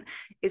persistent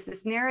is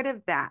this narrative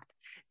that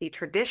the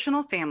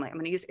traditional family, I'm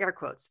going to use air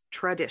quotes,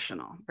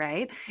 traditional,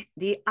 right?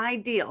 The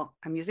ideal,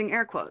 I'm using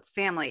air quotes,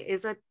 family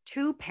is a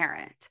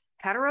two-parent,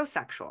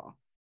 heterosexual,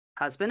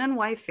 husband and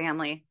wife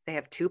family. They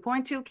have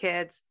 2.2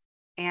 kids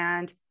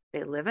and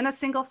they live in a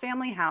single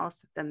family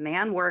house. The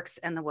man works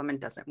and the woman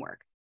doesn't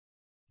work.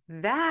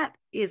 That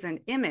is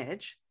an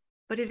image,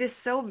 but it is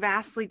so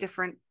vastly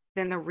different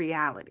than the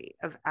reality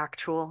of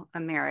actual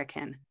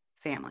American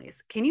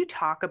families. Can you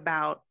talk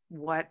about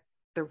what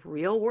the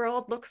real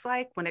world looks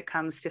like when it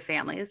comes to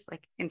families,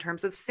 like in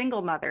terms of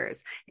single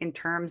mothers, in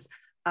terms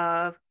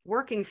of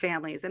working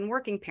families and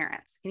working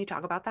parents? Can you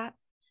talk about that?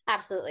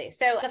 Absolutely.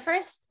 So the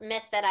first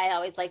myth that I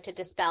always like to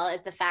dispel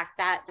is the fact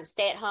that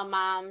stay-at-home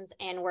moms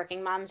and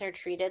working moms are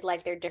treated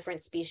like they're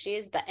different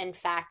species, but in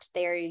fact,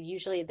 they're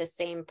usually the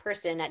same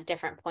person at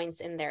different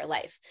points in their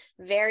life.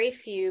 Very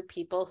few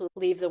people who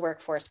leave the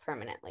workforce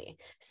permanently.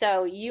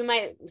 So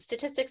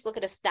statistics look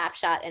at a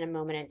snapshot in a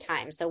moment in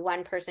time. So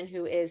one person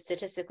who is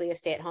statistically a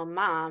stay-at-home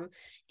mom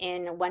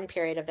in one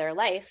period of their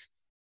life,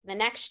 the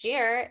next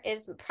year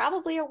is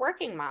probably a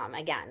working mom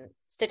again,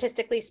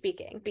 statistically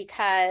speaking,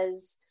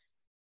 because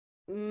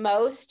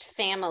most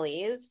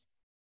families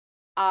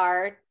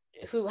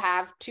who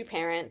have two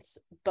parents,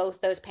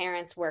 both those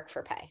parents work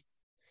for pay.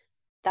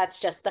 That's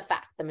just the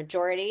fact. The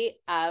majority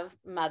of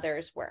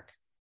mothers work.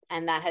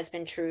 And that has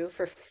been true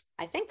for,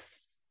 I think,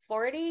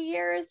 40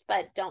 years,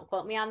 but don't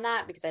quote me on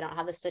that because I don't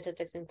have the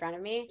statistics in front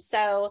of me.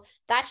 So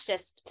that's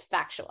just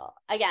factual.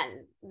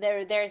 Again,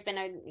 there's been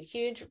a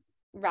huge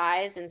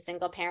rise in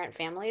single parent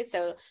families.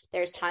 So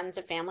there's tons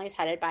of families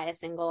headed by a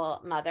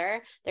single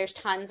mother. There's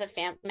tons of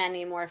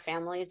many more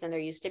families than there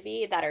used to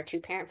be that are two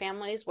parent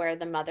families where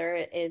the mother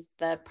is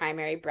the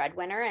primary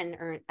breadwinner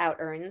and out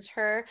earns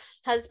her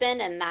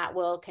husband. And that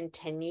will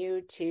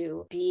continue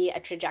to be a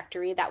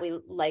trajectory that we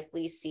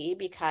likely see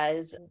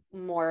because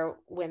more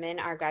women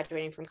are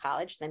graduating from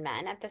college than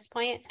men at this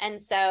point.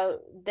 And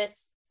so this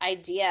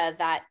idea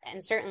that,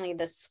 and certainly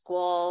the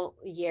school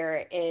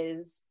year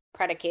is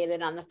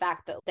predicated on the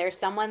fact that there's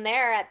someone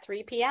there at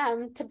 3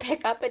 p.m. to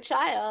pick up a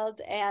child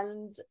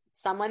and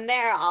someone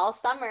there all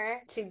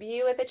summer to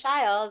be with a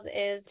child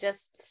is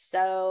just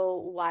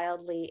so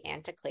wildly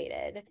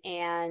antiquated.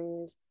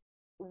 And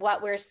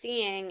what we're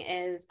seeing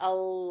is a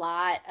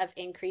lot of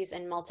increase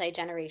in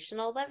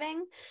multi-generational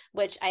living,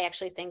 which I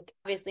actually think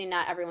obviously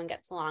not everyone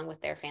gets along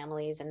with their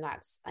families, and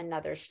that's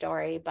another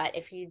story. But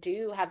if you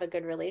do have a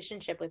good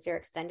relationship with your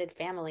extended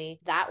family,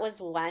 that was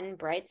one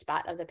bright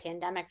spot of the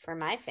pandemic for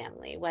my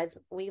family. Was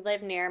we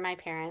live near my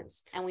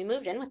parents and we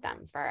moved in with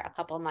them for a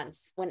couple of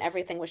months when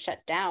everything was shut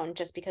down,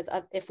 just because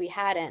if we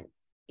hadn't,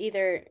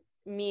 either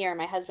me or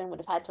my husband would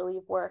have had to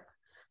leave work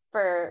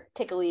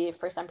take a leave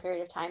for some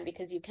period of time,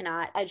 because you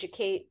cannot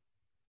educate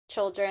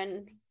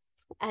children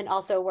and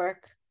also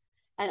work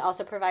and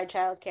also provide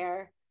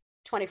childcare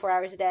 24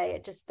 hours a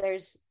day.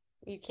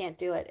 You can't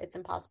do it. It's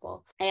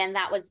impossible. And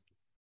that was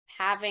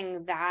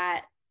having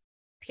that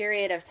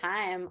period of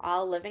time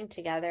all living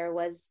together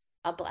was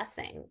a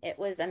blessing. It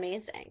was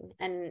amazing.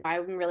 And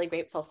I'm really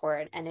grateful for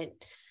it. And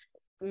it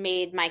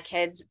made my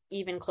kids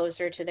even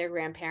closer to their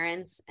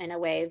grandparents in a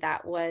way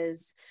that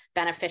was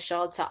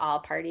beneficial to all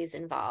parties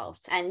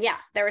involved. And yeah,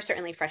 there were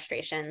certainly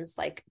frustrations.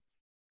 Like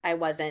I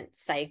wasn't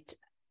psyched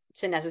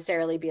to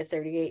necessarily be a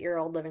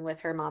 38-year-old living with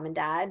her mom and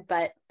dad,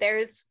 but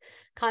there's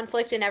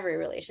conflict in every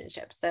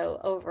relationship. So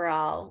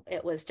overall,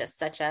 it was just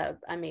such an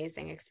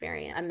amazing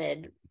experience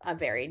amid a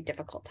very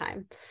difficult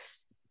time.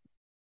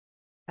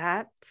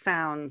 I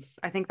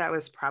think that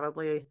was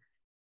probably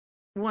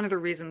one of the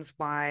reasons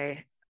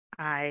why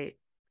I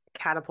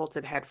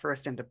catapulted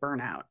headfirst into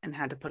burnout and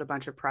had to put a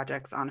bunch of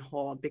projects on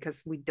hold,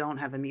 because we don't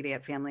have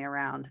immediate family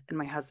around. And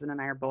my husband and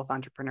I are both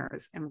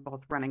entrepreneurs and we're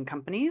both running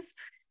companies.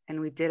 And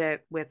we did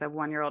it with a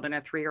 1-year-old and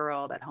a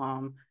 3-year-old at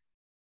home.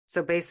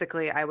 So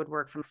basically I would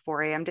work from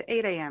 4 a.m. to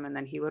 8 a.m. and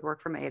then he would work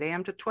from 8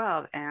 a.m. to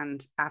 12.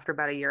 And after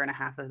about a year and a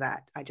half of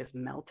that, I just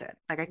melted.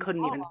 Like I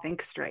couldn't even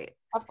think straight.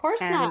 Of course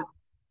not.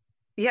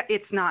 Yeah,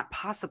 it's not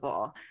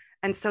possible.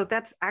 And so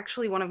that's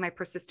actually one of my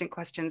persistent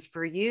questions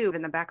for you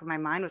in the back of my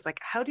mind was like,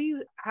 how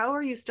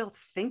are you still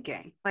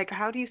thinking? Like,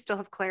 how do you still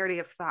have clarity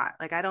of thought?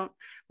 Like,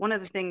 one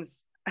of the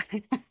things,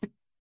 sorry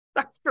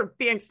for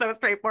being so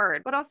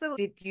straightforward, but also,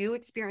 did you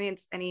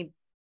experience any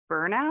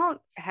burnout?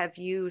 Have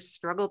you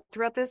struggled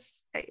throughout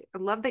this? I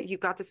love that you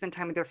got to spend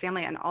time with your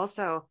family, and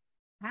also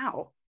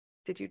how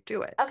did you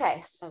do it?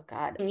 Okay. So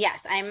God.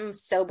 Yes, I'm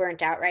so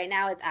burnt out right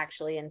now. It's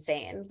actually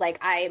insane.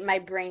 Like my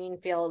brain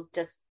feels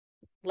just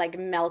like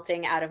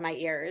melting out of my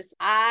ears.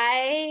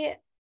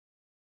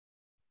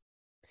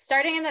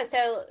 Starting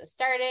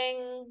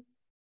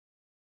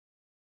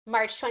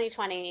March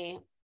 2020,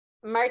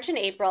 March and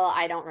April,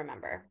 I don't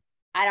remember.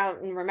 I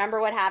don't remember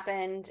what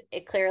happened.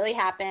 It clearly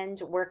happened.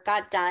 Work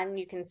got done.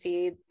 You can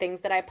see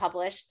things that I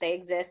published. They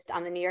exist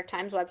on the New York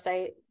Times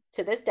website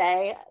to this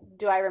day.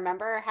 Do I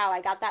remember how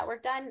I got that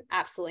work done?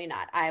 Absolutely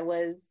not. I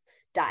was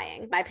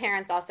dying. My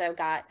parents also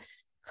got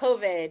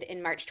COVID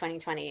in March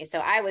 2020. So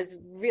I was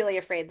really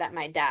afraid that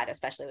my dad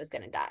especially was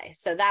going to die.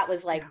 So that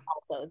was like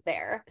also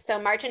there. So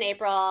March and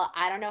April,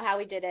 I don't know how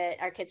we did it.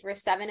 Our kids were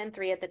 7 and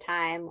 3 at the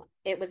time.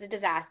 It was a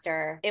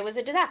disaster.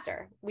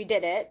 We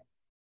did it.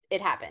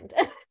 It happened.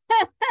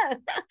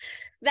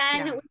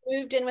 Then we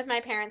moved in with my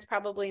parents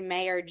probably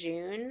May or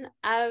June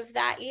of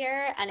that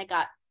year, and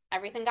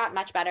everything got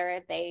much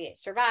better. They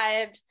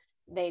survived.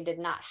 They did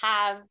not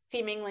have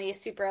seemingly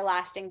super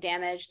lasting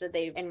damage that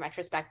they, in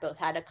retrospect, both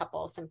had a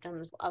couple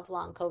symptoms of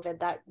long COVID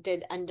that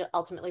did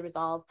ultimately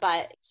resolve.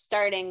 But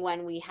starting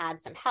when we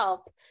had some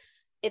help,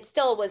 it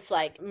still was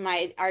like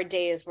our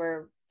days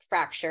were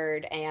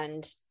fractured,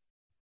 and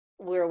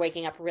we were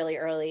waking up really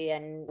early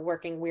and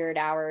working weird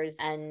hours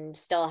and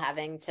still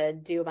having to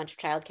do a bunch of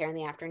childcare in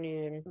the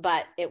afternoon,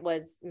 but it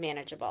was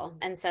manageable.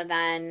 And so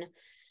then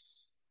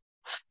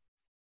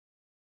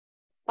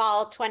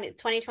fall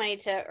 2020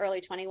 to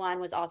early 21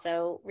 was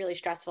also really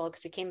stressful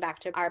because we came back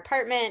to our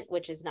apartment,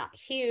 which is not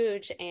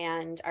huge,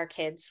 and our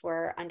kids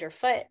were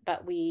underfoot,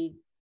 but we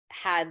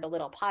had the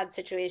little pod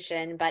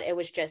situation, but it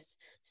was just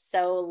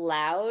so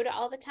loud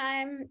all the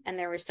time. And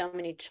there were so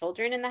many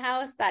children in the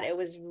house that it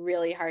was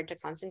really hard to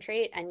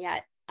concentrate. And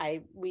yet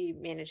we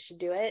managed to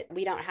do it.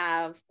 We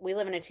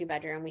live in a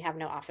 2-bedroom. We have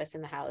no office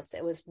in the house.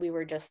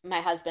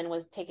 My husband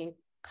was taking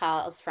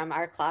calls from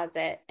our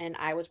closet and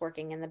I was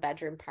working in the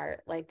bedroom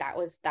part. Like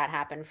that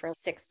happened for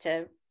 6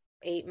 to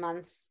 8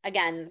 months.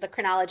 Again, the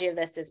chronology of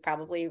this is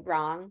probably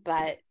wrong,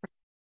 but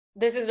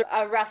this is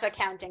a rough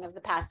accounting of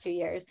the past 2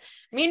 years.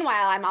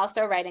 Meanwhile, I'm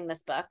also writing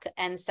this book.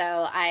 And so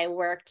I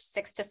worked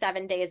 6 to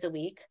 7 days a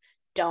week.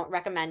 Don't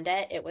recommend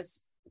it. It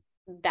was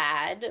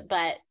bad,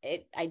 but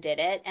I did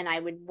it. And I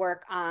would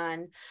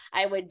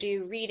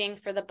do reading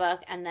for the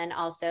book and then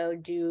also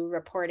do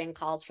reporting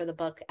calls for the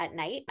book at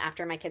night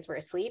after my kids were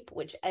asleep,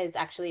 which is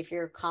actually, if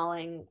you're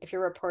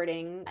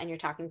reporting and you're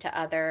talking to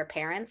other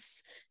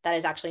parents, that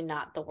is actually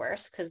not the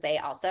worst because they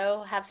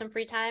also have some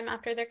free time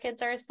after their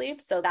kids are asleep.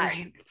 So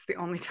it's the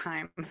only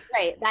time.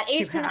 Right. That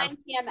 8 to 9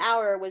 p.m.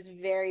 hour was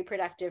very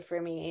productive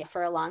for me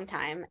for a long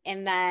time.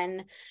 And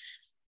then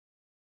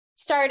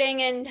starting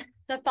in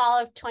the fall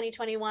of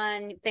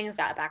 2021, things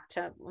got back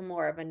to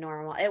more of a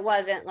normal. It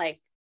wasn't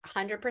like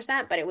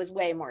 100%, but it was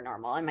way more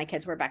normal. And my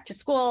kids were back to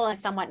school in a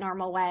somewhat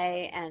normal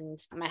way. And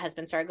my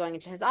husband started going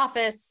into his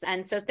office.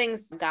 And so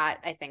things got,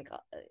 I think,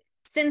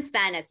 since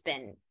then, it's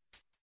been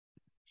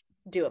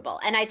doable.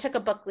 And I took a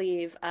book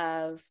leave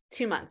of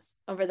 2 months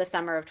over the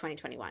summer of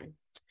 2021.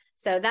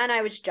 So then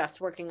I was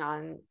just working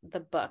on the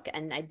book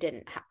and I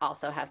didn't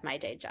also have my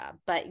day job.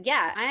 But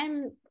yeah,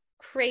 I'm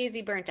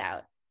crazy burnt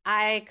out.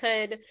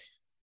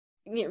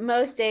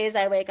 Most days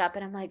I wake up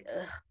and I'm like,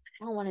 ugh,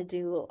 I don't want to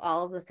do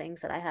all of the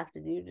things that I have to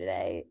do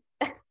today.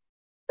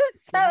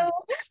 So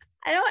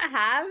I don't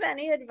have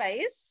any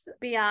advice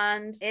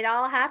beyond it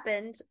all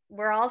happened.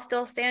 We're all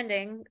still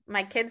standing.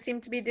 My kids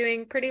seem to be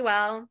doing pretty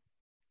well.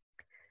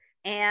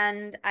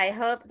 And I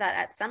hope that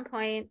at some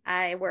point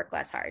I work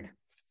less hard.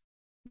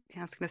 Yeah,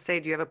 I was going to say,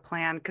 do you have a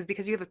plan?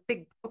 Because you have a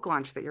big book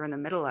launch that you're in the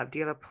middle of. Do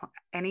you have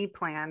any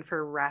plan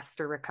for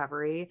rest or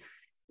recovery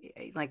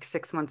like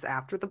 6 months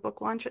after the book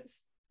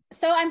launches?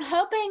 So I'm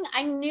hoping,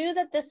 I knew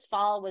that this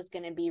fall was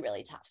going to be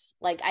really tough.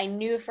 Like I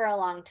knew for a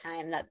long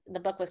time that the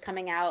book was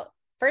coming out.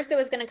 First, it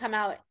was going to come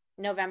out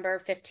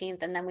November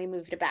 15th, and then we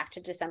moved it back to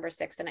December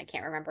 6th. And I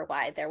can't remember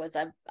why. There was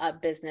a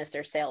business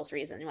or sales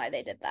reason why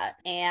they did that.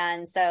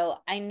 And so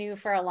I knew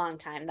for a long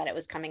time that it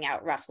was coming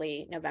out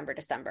roughly November,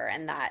 December,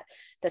 and that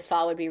this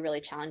fall would be really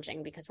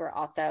challenging because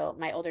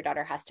my older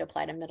daughter has to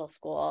apply to middle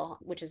school,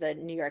 which is a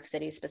New York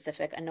City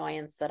specific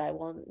annoyance that I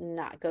will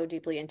not go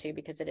deeply into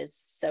because it is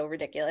so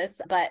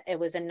ridiculous, but it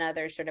was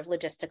another sort of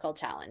logistical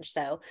challenge.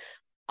 So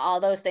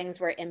all those things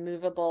were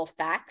immovable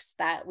facts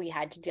that we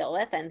had to deal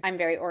with. And I'm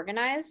very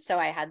organized, so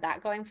I had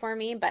that going for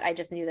me, but I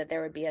just knew that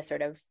there would be a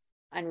sort of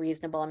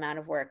unreasonable amount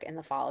of work in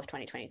the fall of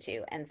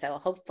 2022. And so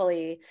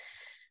hopefully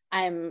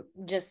I'm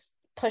just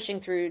pushing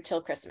through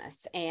till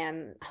Christmas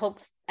and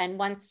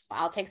once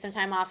I'll take some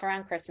time off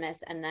around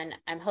Christmas. And then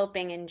I'm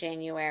hoping in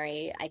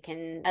January, I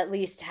can at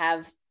least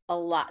have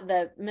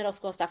the middle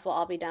school stuff will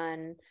all be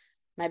done.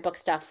 My book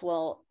stuff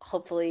will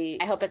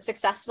I hope it's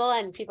successful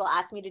and people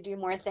ask me to do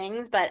more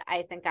things, but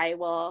I think I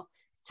will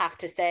have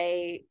to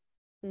say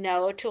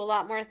no to a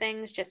lot more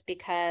things just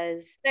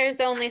because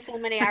there's only so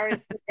many hours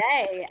a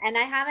day. And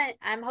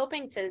I'm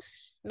hoping to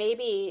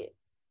maybe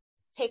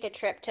take a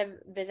trip to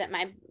visit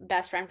my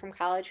best friend from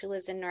college who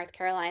lives in North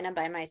Carolina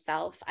by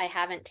myself. I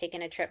haven't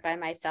taken a trip by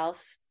myself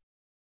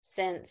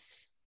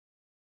since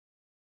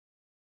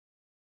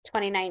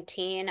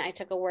 2019. I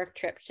took a work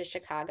trip to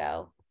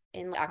Chicago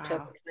in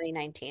October Wow.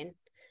 2019.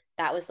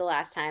 That was the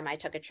last time I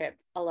took a trip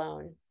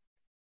alone.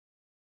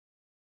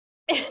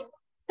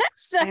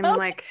 So I'm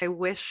like, I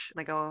wish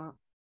like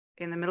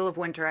in the middle of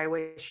winter, I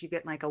wish you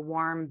get like a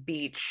warm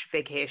beach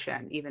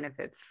vacation, even if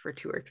it's for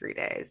 2 or 3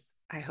 days.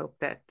 I hope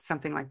that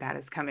something like that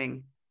is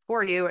coming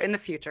for you in the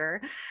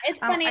future. it's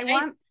funny. I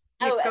want,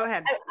 yeah, Oh, go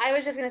ahead. I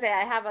was just going to say,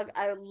 I have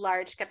a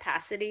large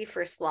capacity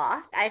for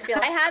sloth. I feel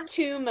I have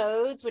two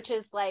modes, which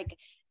is like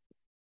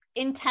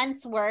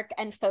intense work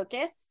and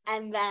focus,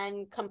 and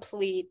then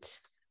complete,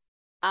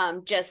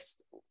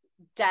 just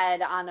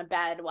dead on a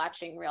bed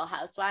watching Real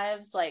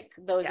Housewives. Like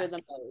those are Yes.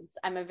 the modes.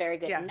 I'm a very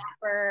good Yeah.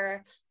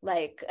 napper.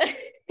 Like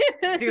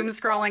Doom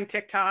scrolling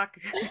TikTok.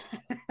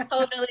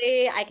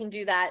 totally, I can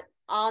do that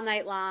all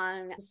night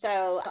long.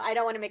 So I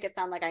don't want to make it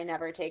sound like I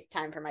never take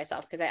time for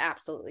myself, because I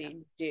absolutely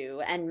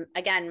do. And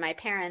again, my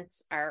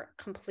parents are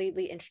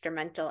completely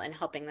instrumental in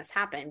helping this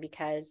happen,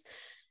 because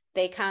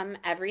they come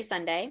every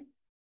Sunday.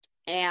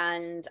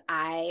 And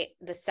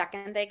the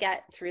second they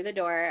get through the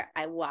door,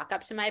 I walk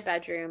up to my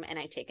bedroom and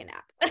I take a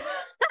nap.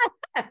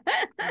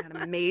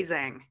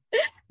 Amazing.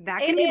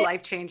 That can be It,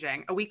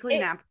 life-changing. A weekly it,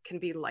 nap can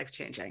be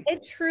life-changing.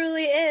 it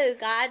truly is.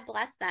 God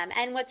bless them.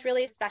 And what's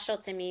really special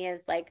to me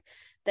is like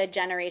the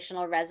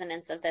generational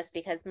resonance of this,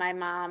 because my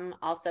mom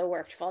also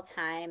worked full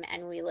time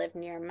and we lived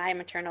near my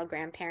maternal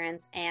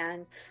grandparents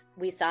and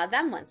we saw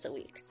them once a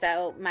week.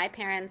 So my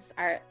parents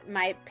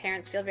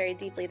feel very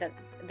deeply that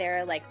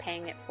they're like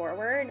paying it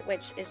forward,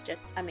 which is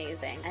just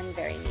amazing and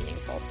very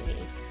meaningful to me.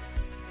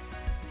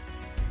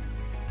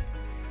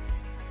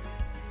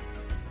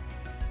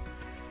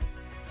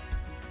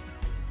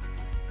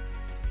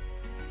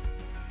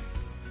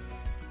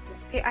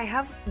 Okay, I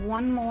have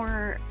one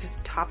more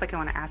just topic I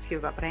want to ask you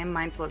about, but I am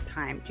mindful of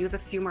time. Do you have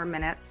a few more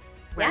minutes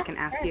where I can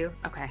ask sure. you?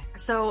 Okay.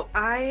 So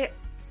I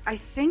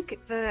think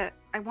that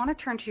I want to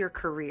turn to your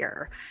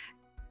career,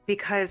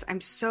 because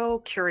I'm so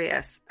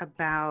curious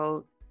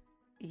about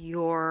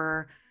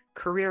your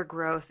career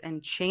growth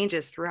and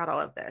changes throughout all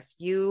of this.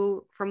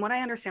 You, from what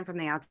I understand from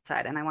the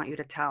outside, and I want you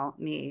to tell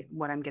me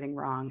what I'm getting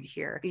wrong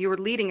here, you were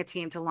leading a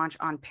team to launch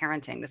On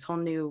Parenting, this whole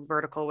new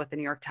vertical with the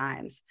New York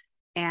Times.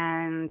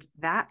 And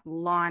that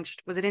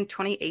launched, was it in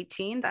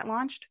 2018 that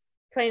launched?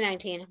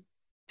 2019.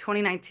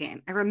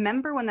 2019. I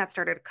remember when that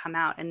started to come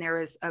out, and there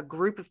was a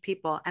group of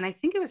people, and I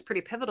think it was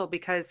pretty pivotal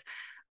because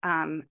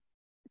I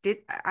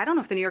don't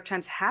know if the New York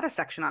Times had a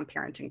section on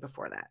parenting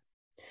before that.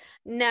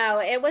 No,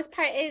 it was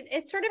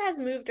it sort of has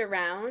moved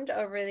around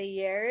over the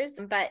years,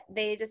 but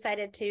they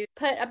decided to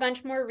put a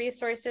bunch more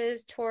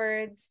resources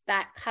towards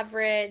that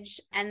coverage,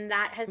 and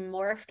that has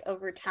morphed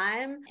over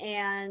time.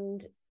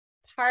 And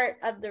part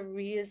of the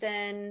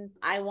reason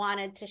I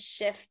wanted to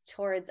shift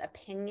towards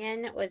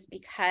opinion was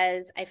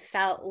because I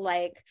felt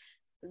like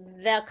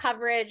the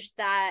coverage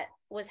that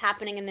was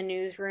happening in the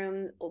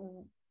newsroom,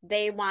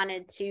 they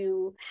wanted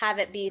to have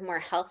it be more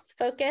health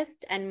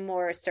focused and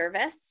more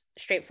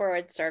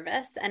straightforward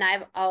service. And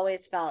I've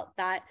always felt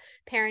that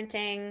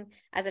parenting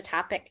as a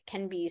topic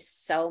can be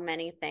so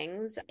many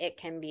things.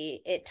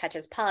 It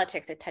touches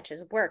politics, it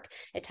touches work,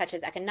 it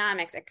touches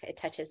economics, it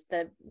touches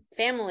the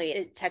family,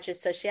 it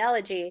touches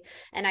sociology.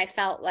 And I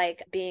felt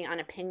like being on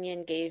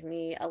opinion gave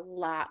me a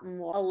lot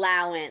more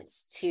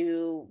allowance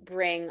to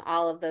bring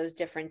all of those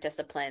different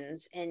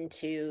disciplines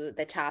into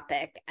the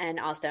topic, and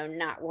also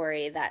not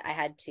worry that I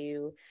had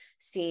to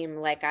seem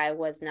like I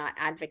was not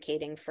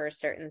advocating for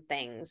certain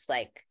things.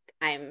 Like,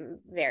 I'm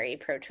very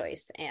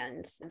pro-choice,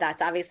 and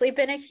that's obviously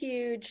been a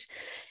huge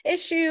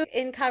issue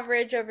in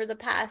coverage over the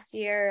past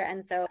year.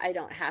 And so I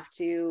don't have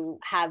to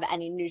have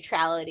any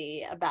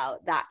neutrality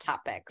about that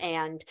topic.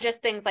 And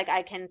just things like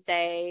I can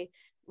say,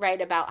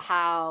 right, about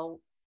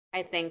how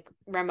I think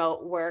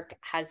remote work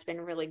has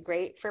been really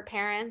great for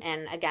parents.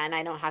 And again,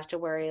 I don't have to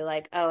worry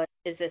like, oh,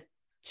 is this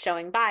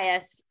showing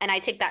bias? And I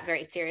take that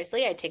very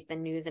seriously. I take the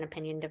news and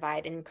opinion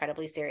divide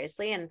incredibly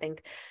seriously, and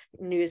think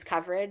news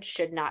coverage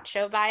should not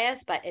show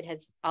bias. But it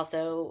has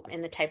also,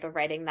 in the type of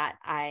writing that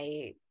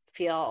I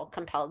feel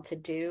compelled to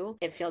do,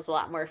 it feels a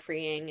lot more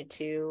freeing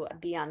to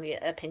be on the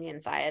opinion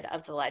side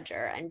of the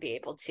ledger and be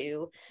able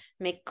to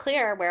make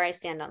clear where I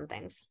stand on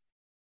things.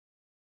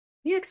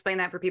 Can you explain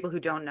that for people who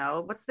don't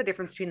know? What's the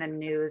difference between the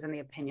news and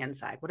the opinion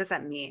side? What does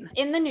that mean?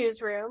 In the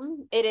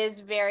newsroom, it is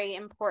very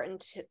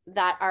important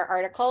that our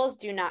articles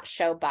do not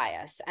show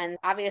bias. And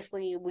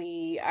obviously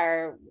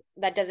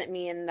that doesn't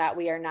mean that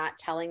we are not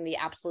telling the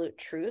absolute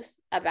truth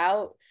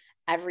about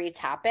every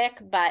topic.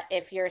 But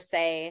if you're,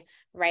 say,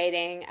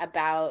 writing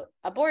about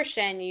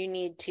abortion, you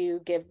need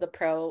to give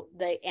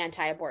the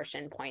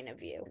anti-abortion point of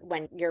view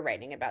when you're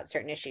writing about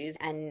certain issues.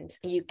 And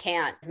you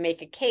can't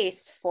make a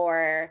case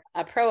for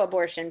a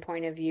pro-abortion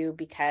point of view,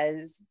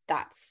 because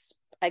that's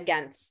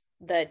against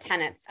the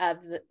tenets of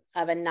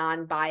a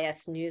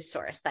non-biased news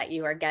source, that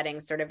you are getting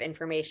sort of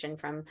information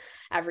from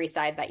every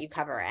side that you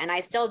cover. And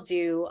I still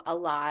do a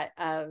lot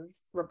of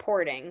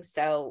reporting.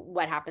 So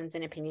what happens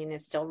in opinion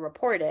is still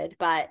reported,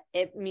 but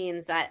it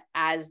means that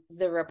as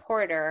the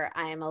reporter,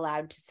 I am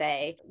allowed to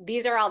say,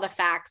 these are all the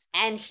facts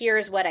and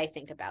here's what I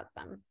think about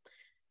them.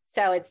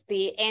 So it's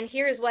and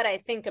here's what I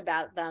think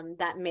about them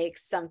that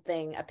makes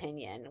something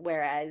opinion.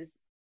 Whereas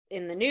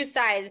in the news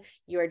side,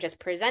 you are just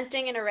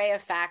presenting an array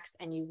of facts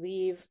and you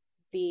leave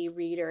the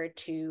reader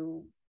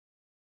to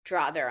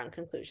draw their own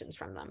conclusions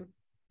from them.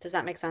 Does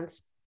that make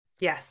sense?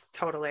 Yes,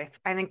 totally.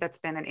 I think that's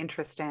been an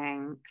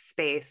interesting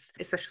space,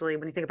 especially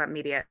when you think about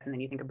media and then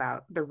you think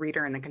about the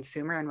reader and the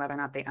consumer and whether or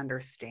not they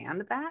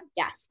understand that.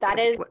 Yes, that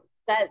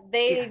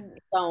they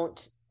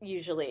don't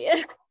usually.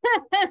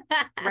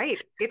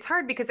 Right. It's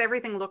hard because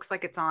everything looks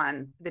like it's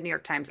on the New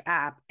York Times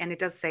app and it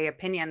does say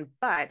opinion,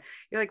 but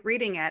you're like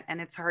reading it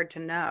and it's hard to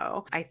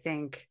know, I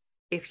think,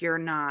 if you're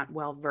not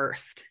well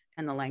versed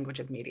in the language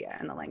of media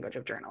and the language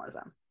of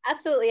journalism.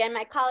 Absolutely. And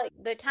my colleague,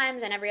 the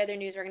Times and every other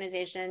news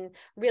organization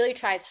really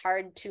tries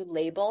hard to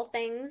label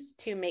things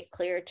to make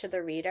clear to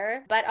the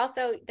reader. But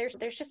also there's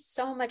just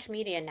so much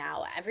media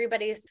now.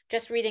 Everybody's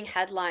just reading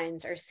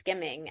headlines or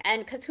skimming.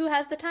 And because who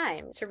has the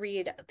time to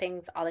read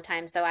things all the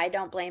time? So I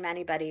don't blame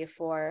anybody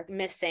for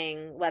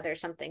missing whether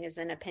something is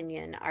an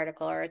opinion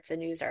article or it's a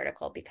news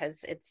article,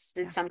 because it's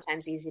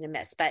sometimes easy to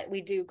miss. But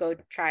we do go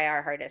try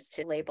our hardest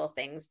to label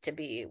things to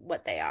be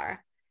what they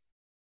are.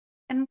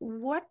 And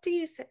what do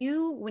you say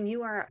when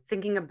you are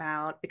thinking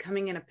about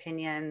becoming an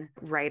opinion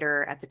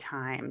writer at the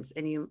Times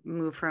and you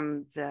move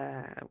from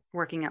the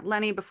working at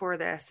Lenny before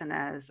this and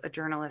as a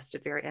journalist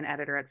an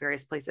editor at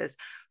various places,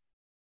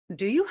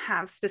 do you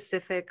have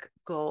specific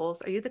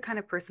goals? Are you the kind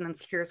of person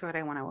that's here's what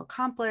I want to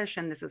accomplish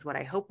and this is what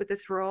I hope with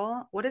this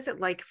role? What is it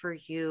like for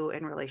you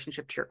in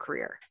relationship to your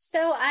career?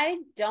 So I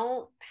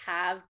don't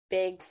have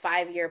big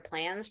 5-year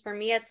plans. For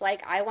me, it's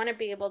like I want to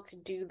be able to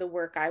do the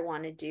work I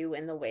want to do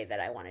in the way that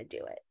I want to do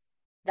it.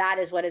 That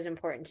is what is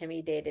important to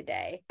me day to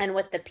day and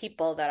with the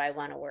people that I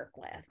want to work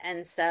with.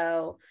 And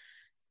so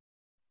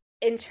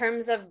in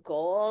terms of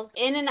goals,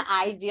 in an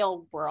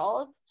ideal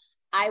world,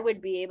 I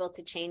would be able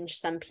to change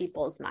some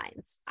people's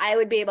minds. I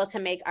would be able to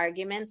make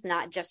arguments,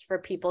 not just for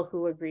people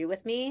who agree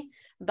with me,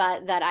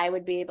 but that I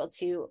would be able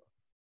to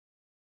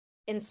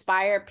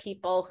inspire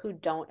people who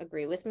don't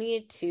agree with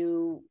me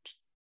to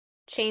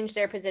change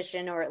their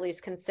position or at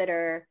least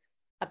consider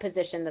a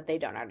position that they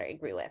don't already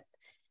agree with.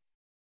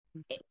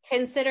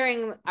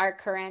 Considering our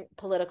current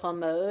political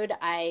mode,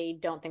 I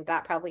don't think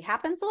that probably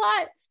happens a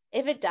lot.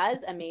 If it does,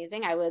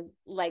 amazing.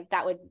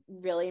 That would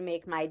really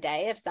make my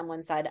day if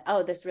someone said,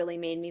 oh, this really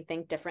made me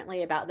think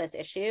differently about this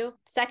issue.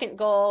 Second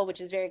goal,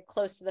 which is very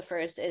close to the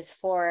first, is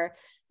for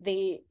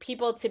the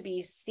people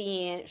to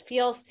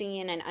feel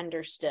seen and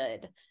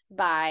understood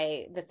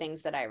by the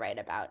things that I write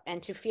about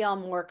and to feel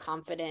more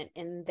confident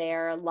in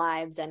their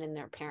lives and in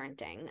their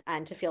parenting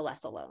and to feel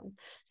less alone.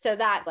 So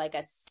that's like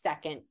a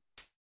second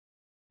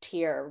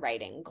tier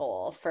writing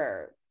goal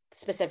for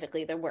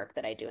specifically the work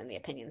that I do in the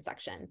opinion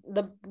section.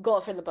 The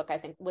goal for the book, I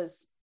think,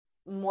 was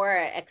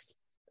more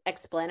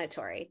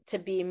explanatory, to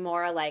be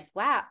more like,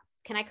 wow,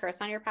 can I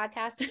curse on your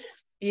podcast?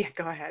 Yeah,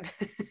 go ahead.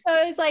 So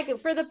it was like,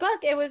 for the book,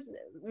 it was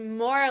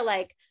more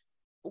like,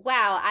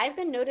 wow, I've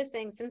been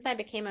noticing since I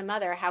became a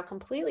mother how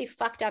completely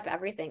fucked up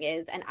everything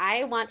is. And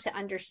I want to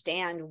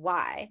understand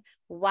why.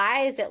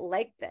 Why is it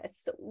like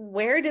this?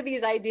 Where do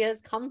these ideas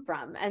come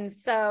from? And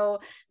so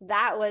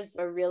that was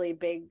a really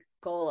big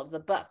goal of the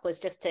book, was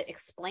just to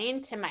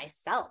explain to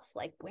myself,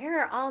 like,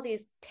 where are all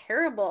these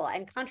terrible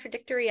and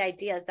contradictory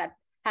ideas that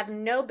have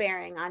no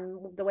bearing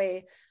on the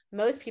way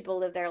most people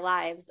live their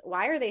lives?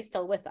 Why are they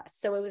still with us?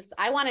 So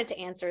I wanted to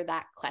answer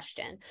that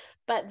question.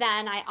 But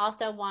then I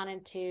also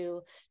wanted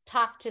to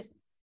talk to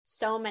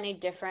so many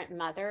different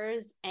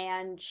mothers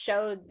and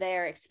show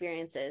their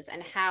experiences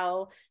and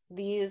how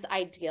these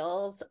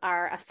ideals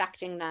are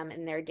affecting them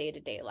in their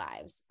day-to-day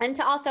lives. And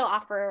to also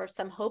offer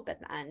some hope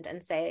at the end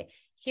and say,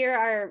 here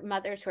are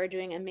mothers who are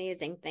doing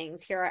amazing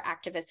things. Here are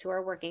activists who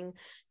are working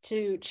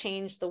to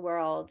change the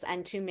world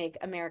and to make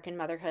American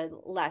motherhood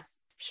less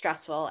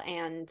stressful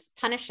and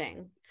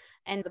punishing.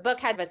 And the book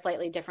had a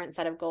slightly different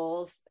set of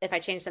goals. If I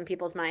change some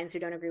people's minds who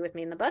don't agree with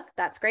me in the book,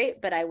 that's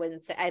great. But I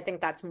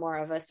think that's more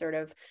of a sort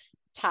of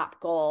top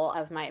goal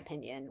of my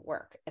opinion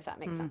work, if that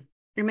makes sense.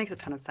 It makes a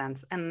ton of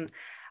sense. And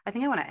I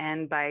think I want to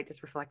end by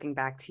just reflecting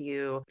back to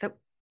you that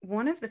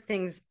one of the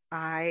things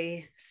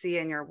I see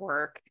in your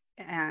work,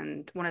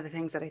 and one of the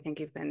things that I think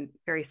you've been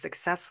very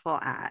successful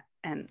at,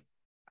 and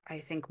I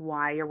think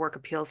why your work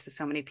appeals to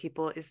so many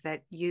people, is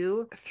that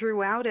you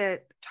throughout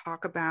it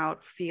talk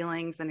about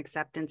feelings and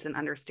acceptance and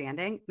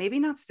understanding, maybe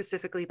not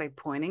specifically by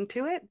pointing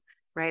to it,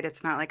 right?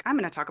 It's not like I'm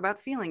going to talk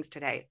about feelings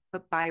today,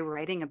 but by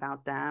writing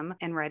about them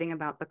and writing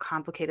about the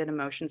complicated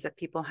emotions that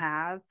people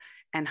have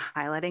and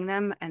highlighting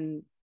them.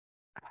 And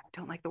I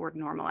don't like the word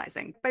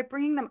normalizing, by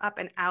bringing them up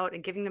and out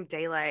and giving them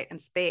daylight and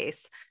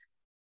space,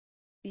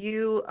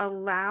 you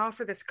allow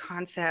for this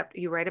concept,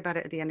 you write about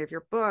it at the end of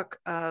your book,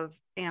 of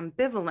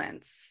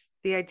ambivalence,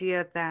 the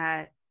idea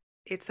that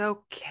it's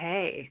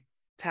okay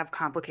to have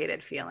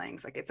complicated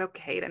feelings. Like, it's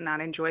okay to not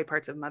enjoy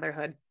parts of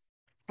motherhood.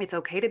 It's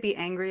okay to be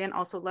angry and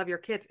also love your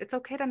kids. It's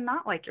okay to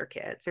not like your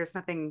kids. There's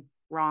nothing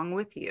wrong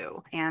with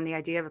you. And the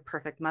idea of a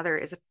perfect mother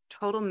is a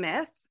total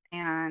myth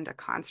and a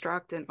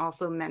construct, and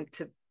also meant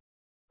to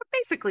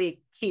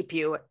basically keep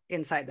you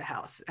inside the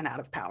house and out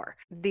of power.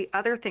 The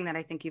other thing that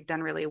I think you've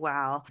done really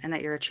well and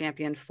that you're a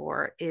champion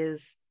for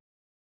is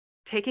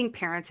taking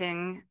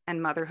parenting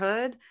and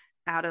motherhood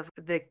out of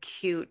the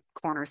cute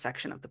corner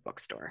section of the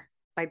bookstore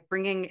by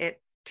bringing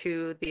it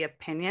to the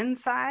opinion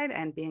side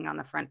and being on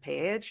the front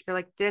page. You're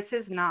like, this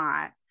is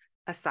not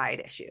a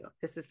side issue.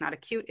 This is not a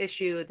cute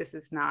issue. This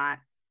is not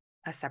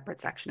a separate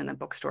section in the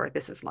bookstore.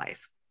 This is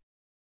life.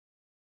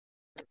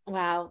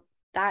 Wow.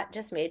 That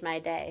just made my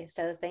day.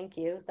 So thank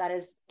you. That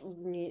is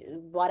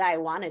what I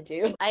want to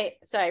do.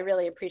 So I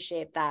really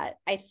appreciate that.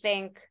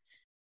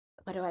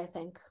 What do I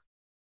think?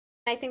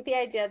 I think the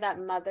idea that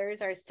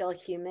mothers are still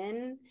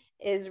human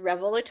is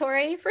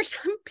revelatory for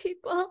some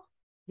people.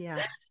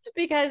 Yeah.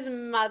 Because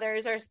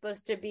mothers are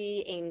supposed to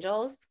be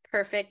angels,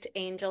 perfect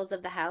angels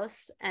of the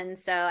house. And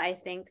so I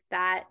think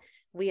that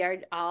we are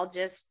all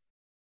just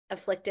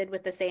afflicted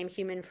with the same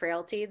human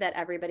frailty that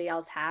everybody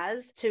else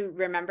has. To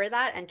remember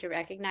that and to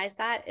recognize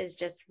that is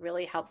just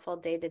really helpful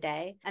day to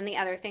day. And the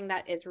other thing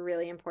that is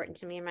really important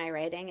to me in my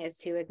writing is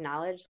to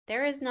acknowledge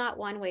there is not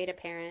one way to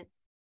parent.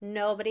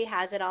 Nobody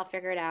has it all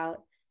figured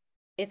out.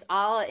 It's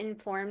all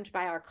informed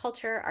by our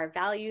culture, our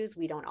values.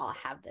 We don't all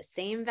have the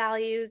same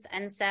values.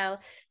 And so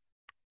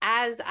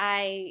as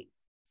I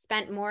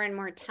spent more and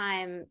more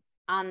time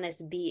on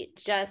this beat,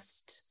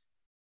 just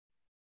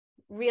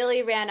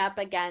really ran up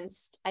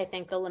against, I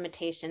think, the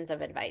limitations of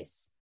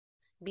advice,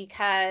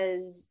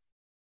 because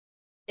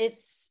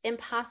it's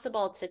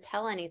impossible to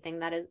tell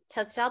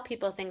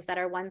people things that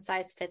are one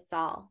size fits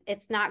all.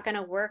 It's not going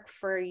to work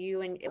for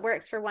you, and it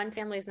works for one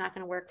family is not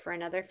going to work for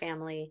another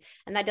family.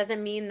 And that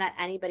doesn't mean that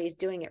anybody's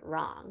doing it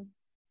wrong.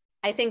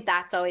 I think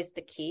that's always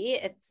the key.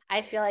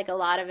 I feel like a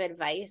lot of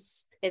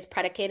advice is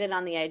predicated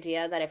on the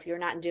idea that if you're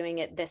not doing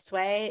it this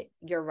way,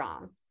 you're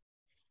wrong.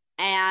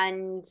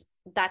 And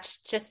that's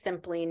just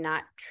simply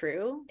not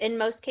true. In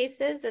most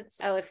cases,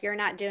 if you're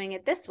not doing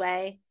it this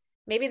way,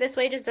 maybe this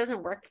way just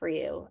doesn't work for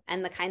you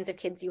and the kinds of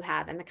kids you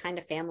have and the kind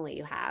of family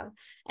you have.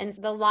 And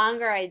so the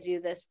longer I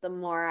do this, the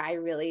more I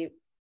really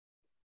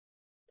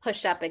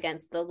push up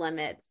against the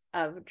limits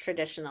of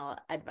traditional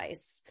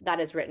advice that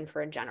is written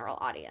for a general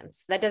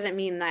audience. That doesn't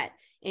mean that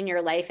in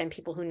your life and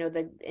people who know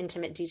the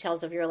intimate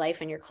details of your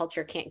life and your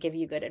culture can't give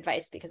you good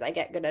advice, because I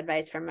get good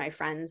advice from my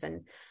friends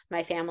and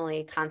my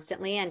family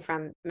constantly, and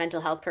from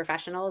mental health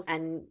professionals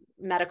and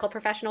medical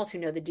professionals who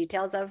know the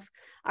details of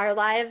our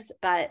lives.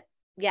 But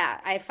yeah,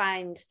 I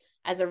find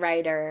as a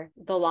writer,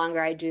 the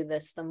longer I do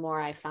this, the more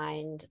I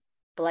find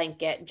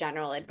blanket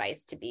general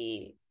advice to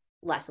be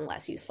less and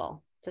less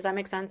useful. Does that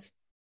make sense?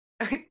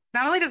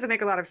 Not only does it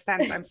make a lot of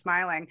sense, I'm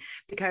smiling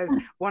because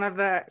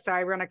so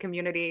I run a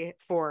community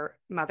for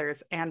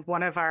mothers, and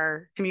one of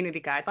our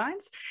community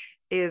guidelines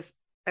is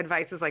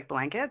advice is like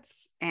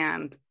blankets,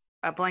 and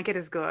a blanket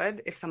is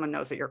good if someone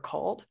knows that you're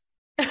cold,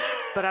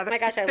 but oh my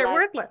gosh, they're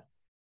worthless.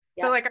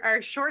 Yep. So like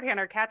our shorthand,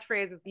 our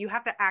catchphrase is you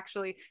have to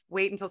actually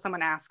wait until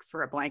someone asks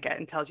for a blanket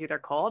and tells you they're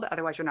cold.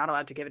 Otherwise, you're not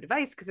allowed to give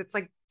advice, because it's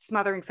like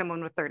smothering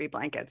someone with 30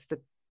 blankets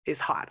that is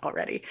hot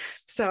already.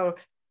 So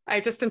I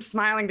just am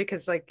smiling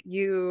because like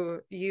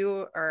you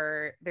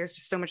are, there's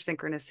just so much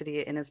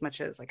synchronicity in as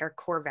much as like our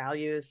core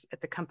values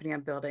at the company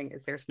I'm building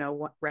is there's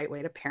no right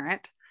way to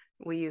parent.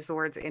 We use the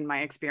words in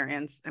my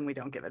experience and we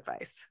don't give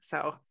advice.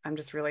 So I'm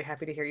just really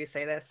happy to hear you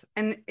say this.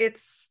 And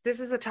this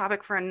is a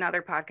topic for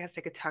another podcast.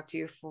 I could talk to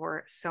you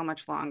for so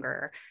much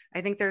longer. I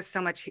think there's so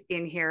much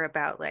in here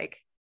about like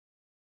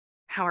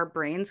how our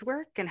brains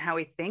work and how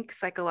we think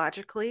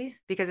psychologically,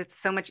 because it's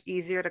so much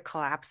easier to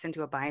collapse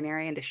into a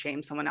binary and to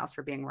shame someone else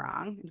for being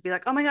wrong and to be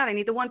like, oh my God, I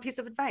need the one piece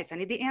of advice. I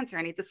need the answer.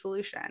 I need the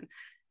solution.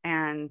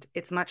 And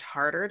it's much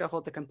harder to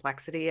hold the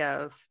complexity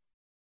of,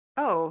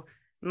 oh,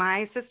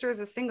 my sister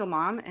is a single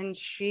mom and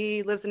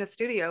she lives in a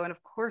studio. And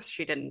of course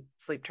she didn't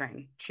sleep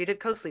train. She did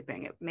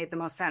co-sleeping. It made the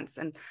most sense.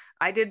 And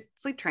I did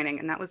sleep training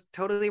and that was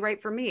totally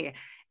right for me.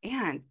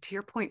 And to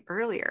your point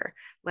earlier,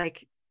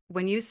 like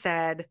when you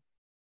said,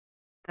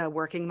 the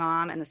working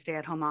mom and the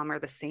stay-at-home mom are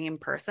the same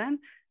person,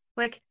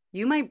 like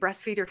you might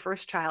breastfeed your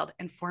first child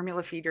and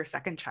formula feed your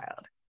second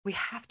child. We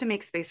have to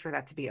make space for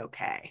that to be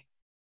okay.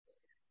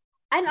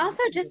 And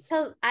also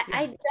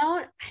I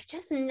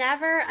just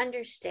never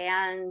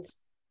understand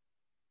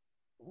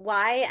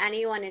why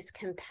anyone is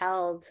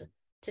compelled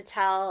to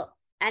tell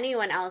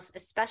anyone else,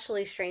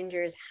 especially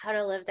strangers, how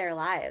to live their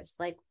lives.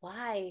 Like,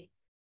 why?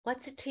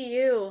 What's it to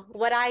you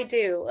what I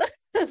do?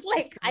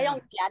 Like, I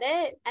don't get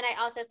it. And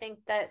I also think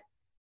that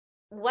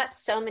what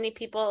so many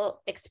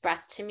people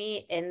expressed to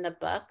me in the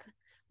book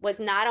was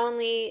not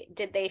only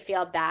did they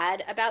feel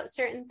bad about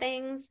certain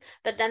things,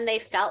 but then they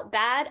felt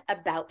bad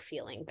about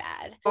feeling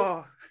bad.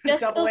 Oh,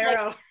 double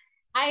arrow. Like,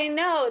 I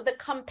know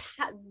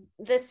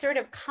the sort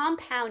of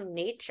compound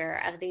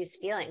nature of these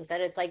feelings, that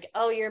it's like,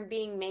 oh, you're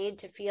being made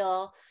to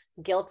feel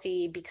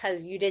guilty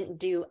because you didn't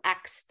do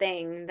X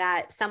thing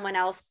that someone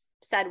else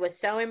said was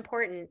so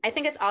important. I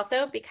think it's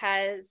also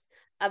because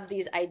of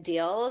these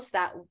ideals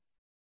that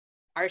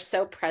are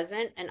so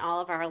present in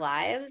all of our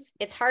lives.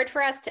 It's hard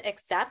for us to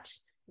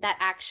accept that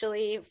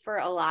actually for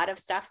a lot of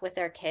stuff with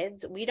their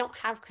kids, we don't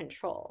have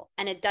control,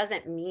 and it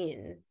doesn't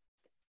mean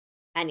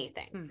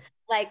anything.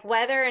 Like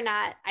whether or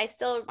not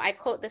I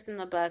quote this in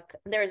the book.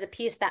 There was a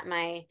piece that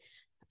my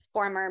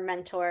former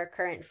mentor,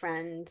 current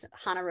friend,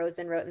 Hannah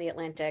Rosen wrote in The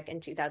Atlantic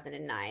in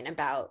 2009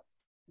 about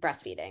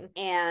breastfeeding.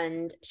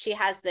 And she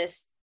has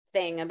this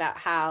thing about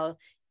how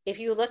if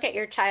you look at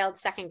your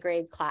child's second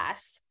grade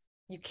class,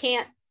 you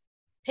can't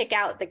pick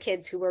out the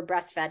kids who were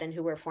breastfed and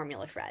who were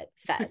formula fed.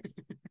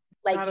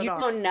 Like you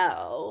don't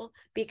know,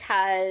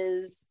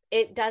 because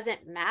it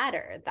doesn't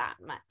matter that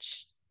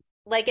much.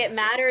 Like it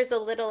matters a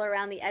little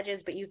around the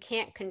edges, but you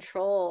can't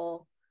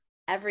control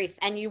everything.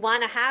 And you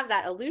want to have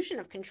that illusion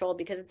of control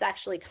because it's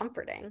actually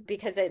comforting,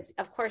 because it's,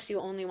 of course, you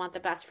only want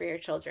the best for your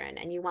children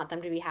and you want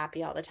them to be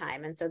happy all the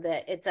time. And so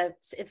that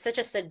it's such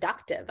a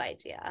seductive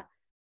idea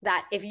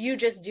that if you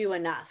just do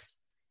enough,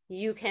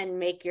 you can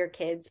make your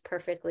kids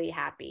perfectly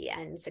happy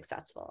and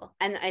successful.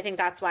 And I think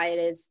that's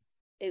why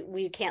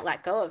we can't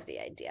let go of the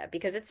idea,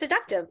 because it's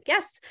seductive.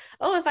 Yes.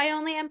 Oh, if I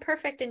only am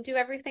perfect and do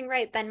everything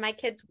right, then my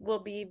kids will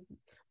be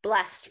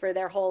blessed for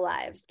their whole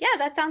lives. Yeah,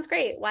 that sounds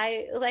great.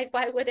 Why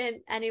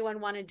wouldn't anyone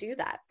want to do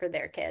that for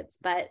their kids?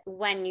 But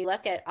when you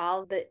look at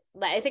I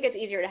think it's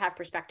easier to have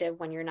perspective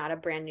when you're not a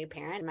brand new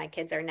parent. My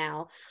kids are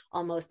now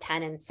almost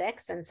 10 and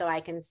 6. And so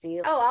I can see,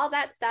 all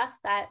that stuff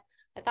that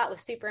I thought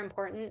was super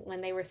important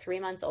when they were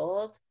 3 months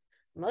old,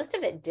 most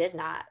of it did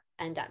not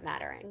end up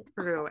mattering.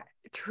 True.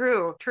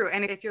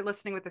 And if you're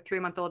listening with a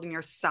 3-month-old and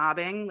you're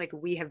sobbing, like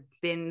we have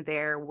been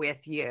there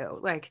with you.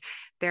 Like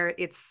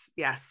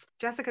yes.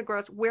 Jessica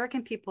Grose, where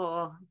can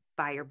people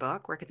buy your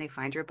book? Where can they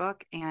find your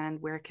book? And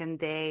where can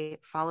they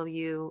follow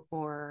you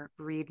or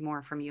read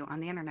more from you on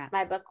the internet?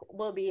 My book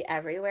will be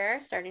everywhere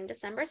starting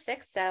December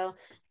 6th. So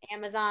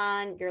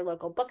Amazon, your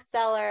local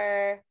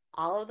bookseller,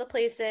 all of the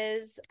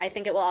places. I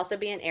think it will also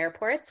be in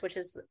airports, which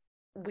is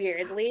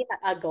weirdly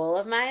a goal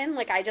of mine.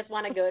 Like I just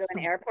want to go to an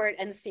airport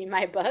and see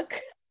my book,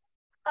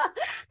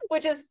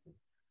 which is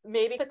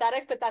maybe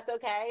pathetic, but that's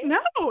okay. No,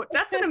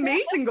 that's an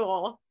amazing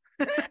goal.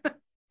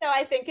 So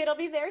I think it'll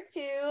be there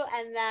too.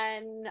 And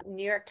then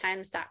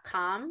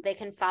NewYorkTimes.com. They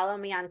can follow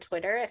me on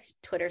Twitter, if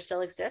Twitter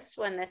still exists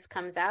when this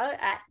comes out,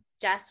 at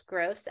Jess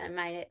Grose, and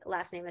my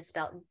last name is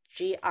spelled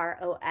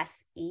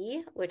Grose,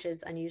 which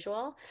is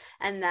unusual.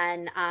 And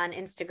then on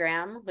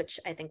Instagram,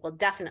 which I think will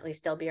definitely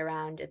still be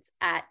around, it's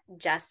at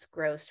Jess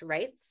Grose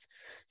Writes.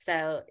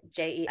 So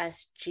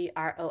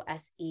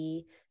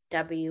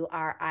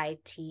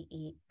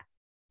JESGROSEWRITE.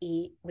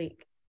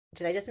 Wait,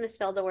 did I just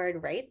misspell the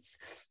word rights?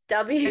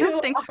 I don't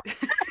think so.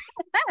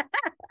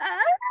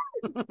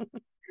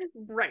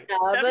 Right.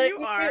 WRITES.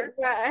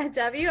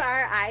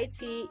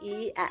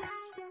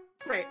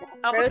 Right.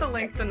 I'll put the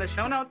links in the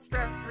show notes for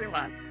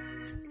everyone.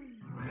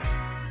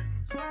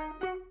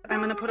 I'm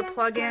going to put a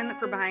plug in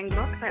for buying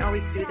books. I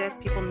always do this.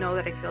 People know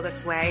that I feel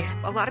this way.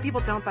 A lot of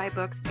people don't buy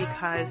books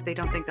because they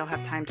don't think they'll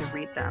have time to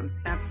read them.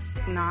 That's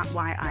not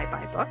why I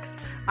buy books.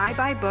 I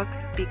buy books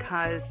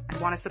because I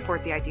want to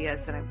support the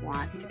ideas that I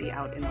want to be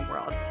out in the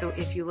world. So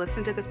if you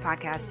listen to this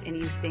podcast and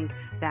you think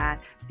that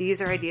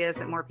these are ideas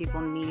that more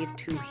people need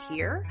to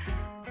hear,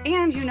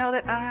 and you know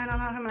that I don't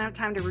know if I'm going to have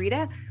time to read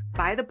it,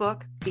 buy the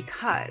book,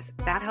 because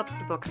that helps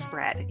the book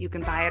spread. You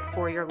can buy it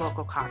for your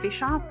local coffee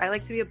shop. I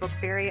like to be a book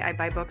fairy. I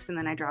buy books and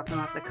then I drop them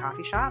off at the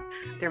coffee shop.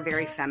 They're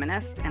very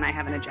feminist, and I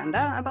have an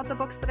agenda about the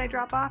books that I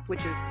drop off, which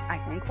is, I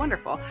think,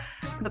 wonderful.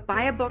 But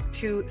buy a book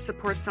to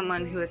support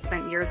someone who has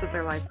spent years of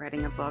their life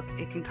writing a book.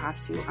 It can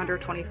cost you under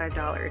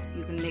 $25.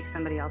 You can make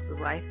somebody else's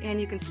life, and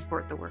you can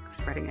support the work of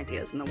spreading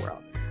ideas in the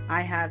world.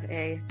 I have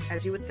a,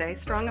 as you would say,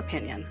 strong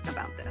opinion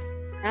about this.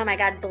 Oh my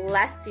God,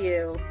 bless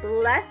you.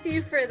 Bless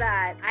you for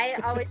that. I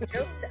always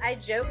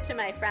joke to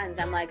my friends.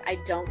 I'm like, I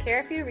don't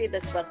care if you read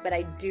this book, but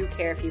I do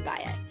care if you buy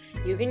it.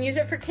 You can use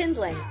it for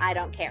kindling. I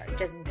don't care.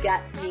 Just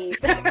get me.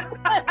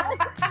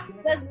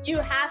 You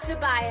have to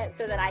buy it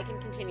so that I can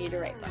continue to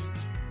write books.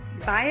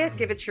 Buy it,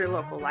 give it to your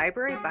local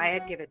library, buy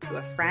it, give it to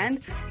a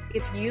friend.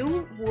 If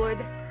you would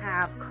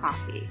have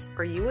coffee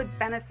or you would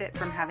benefit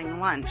from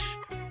having lunch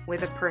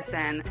with a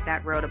person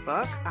that wrote a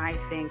book, I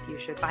think you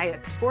should buy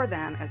it for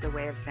them as a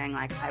way of saying,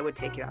 like, I would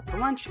take you out to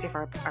lunch if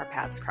our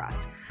paths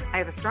crossed. I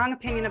have a strong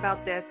opinion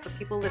about this. So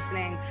people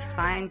listening,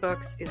 buying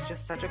books is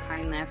just such a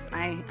kindness.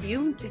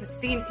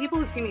 People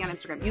who've seen me on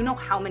Instagram, you know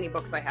how many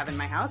books I have in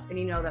my house, and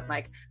you know that,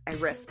 like, I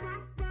risk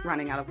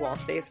running out of wall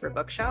space for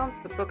bookshelves,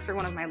 but books are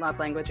one of my love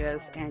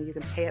languages, and you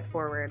can pay it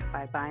forward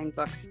by buying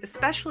books,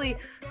 especially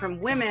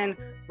from women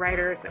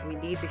writers that we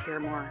need to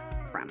hear more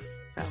from.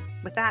 So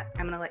with that,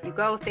 I'm going to let you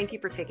go. Thank you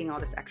for taking all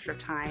this extra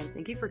time.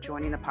 Thank you for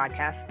joining the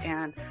podcast,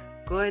 and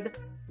good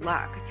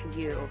luck to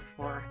you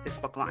for this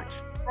book launch.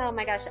 Oh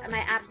my gosh,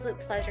 my absolute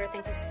pleasure.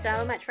 Thank you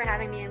so much for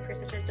having me and for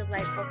such a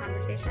delightful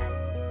conversation.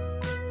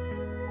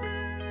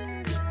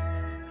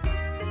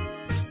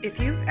 If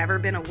you've ever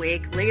been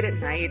awake late at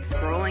night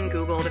scrolling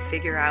Google to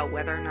figure out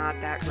whether or not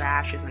that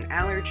rash is an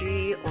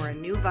allergy or a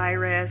new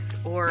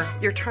virus, or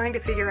you're trying to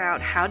figure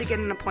out how to get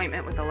an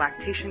appointment with a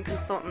lactation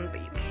consultant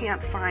but you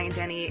can't find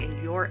any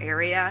in your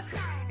area,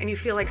 and you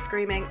feel like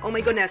screaming, "Oh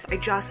my goodness, I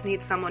just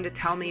need someone to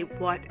tell me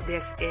what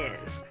this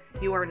is,"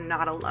 you are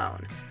not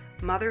alone.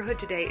 Motherhood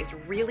today is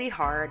really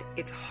hard,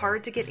 it's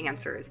hard to get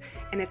answers,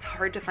 and it's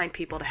hard to find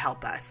people to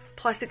help us.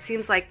 Plus, it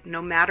seems like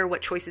no matter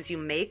what choices you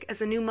make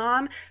as a new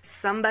mom,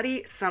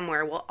 somebody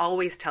somewhere will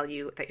always tell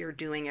you that you're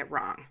doing it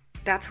wrong.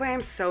 That's why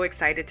I'm so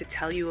excited to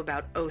tell you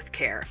about Oath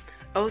Care.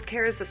 Oath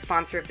Care is the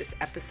sponsor of this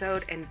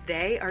episode, and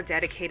they are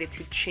dedicated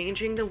to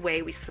changing the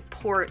way we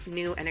support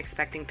new and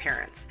expecting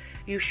parents.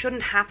 You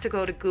shouldn't have to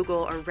go to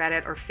Google or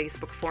Reddit or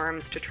Facebook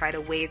forums to try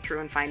to wade through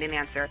and find an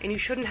answer, and you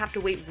shouldn't have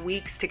to wait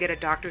weeks to get a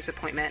doctor's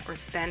appointment or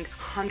spend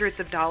hundreds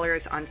of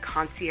dollars on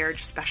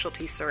concierge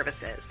specialty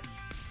services.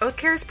 Oath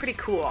Care is pretty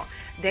cool.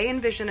 They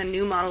envision a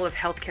new model of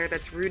healthcare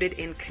that's rooted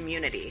in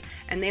community,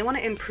 and they want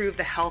to improve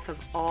the health of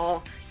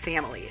all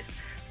families.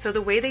 So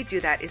the way they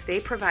do that is they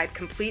provide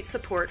complete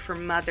support for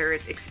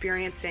mothers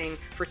experiencing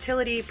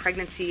fertility,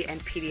 pregnancy,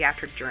 and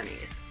pediatric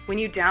journeys. When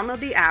you download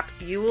the app,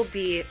 you will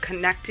be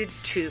connected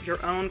to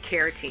your own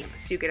care team.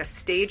 So you get a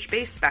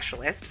stage-based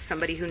specialist,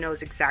 somebody who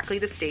knows exactly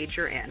the stage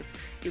you're in.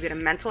 You get a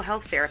mental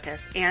health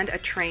therapist and a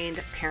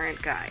trained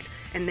parent guide.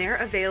 And they're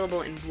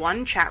available in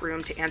one chat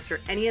room to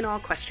answer any and all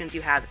questions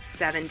you have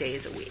 7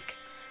 days a week.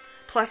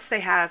 Plus, they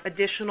have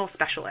additional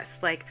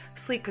specialists like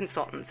sleep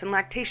consultants and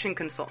lactation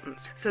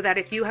consultants, so that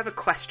if you have a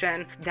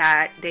question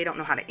that they don't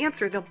know how to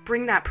answer, they'll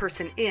bring that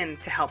person in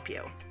to help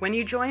you. When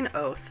you join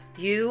Oath,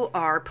 you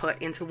are put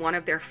into one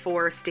of their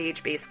 4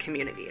 stage-based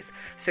communities.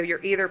 So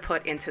you're either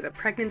put into the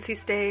pregnancy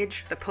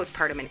stage, the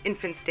postpartum and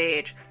infant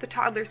stage, the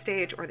toddler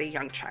stage, or the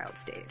young child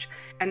stage.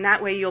 And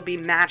that way you'll be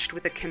matched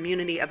with a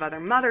community of other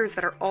mothers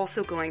that are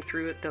also going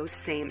through those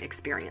same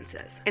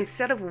experiences.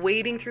 Instead of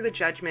wading through the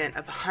judgment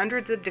of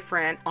hundreds of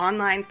different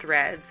online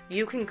threads,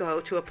 you can go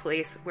to a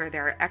place where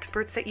there are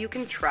experts that you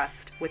can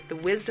trust with the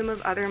wisdom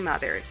of other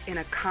mothers in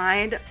a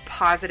kind,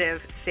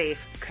 positive, safe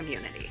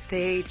community.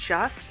 They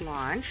just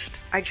launched.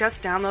 I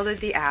just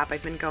downloaded the app.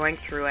 I've been going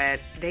through it.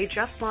 They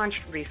just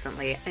launched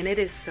recently, and it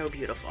is so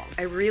beautiful.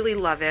 I really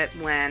love it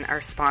when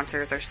our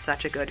sponsors are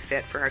such a good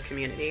fit for our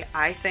community.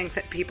 I think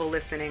that people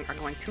listening are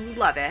going to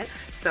love it.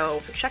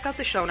 So check out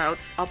the show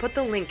notes. I'll put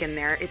the link in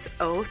there. It's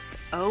Oath,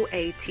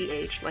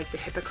 O-A-T-H, like the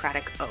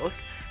Hippocratic Oath.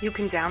 You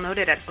can download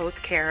it at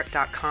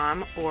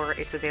oathcare.com, or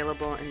it's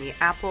available in the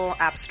Apple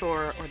App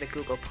Store or the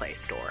Google Play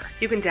Store.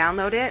 You can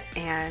download it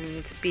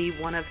and be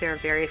one of their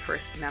very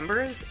first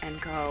members and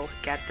go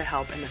get the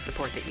help and the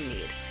support that you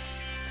need.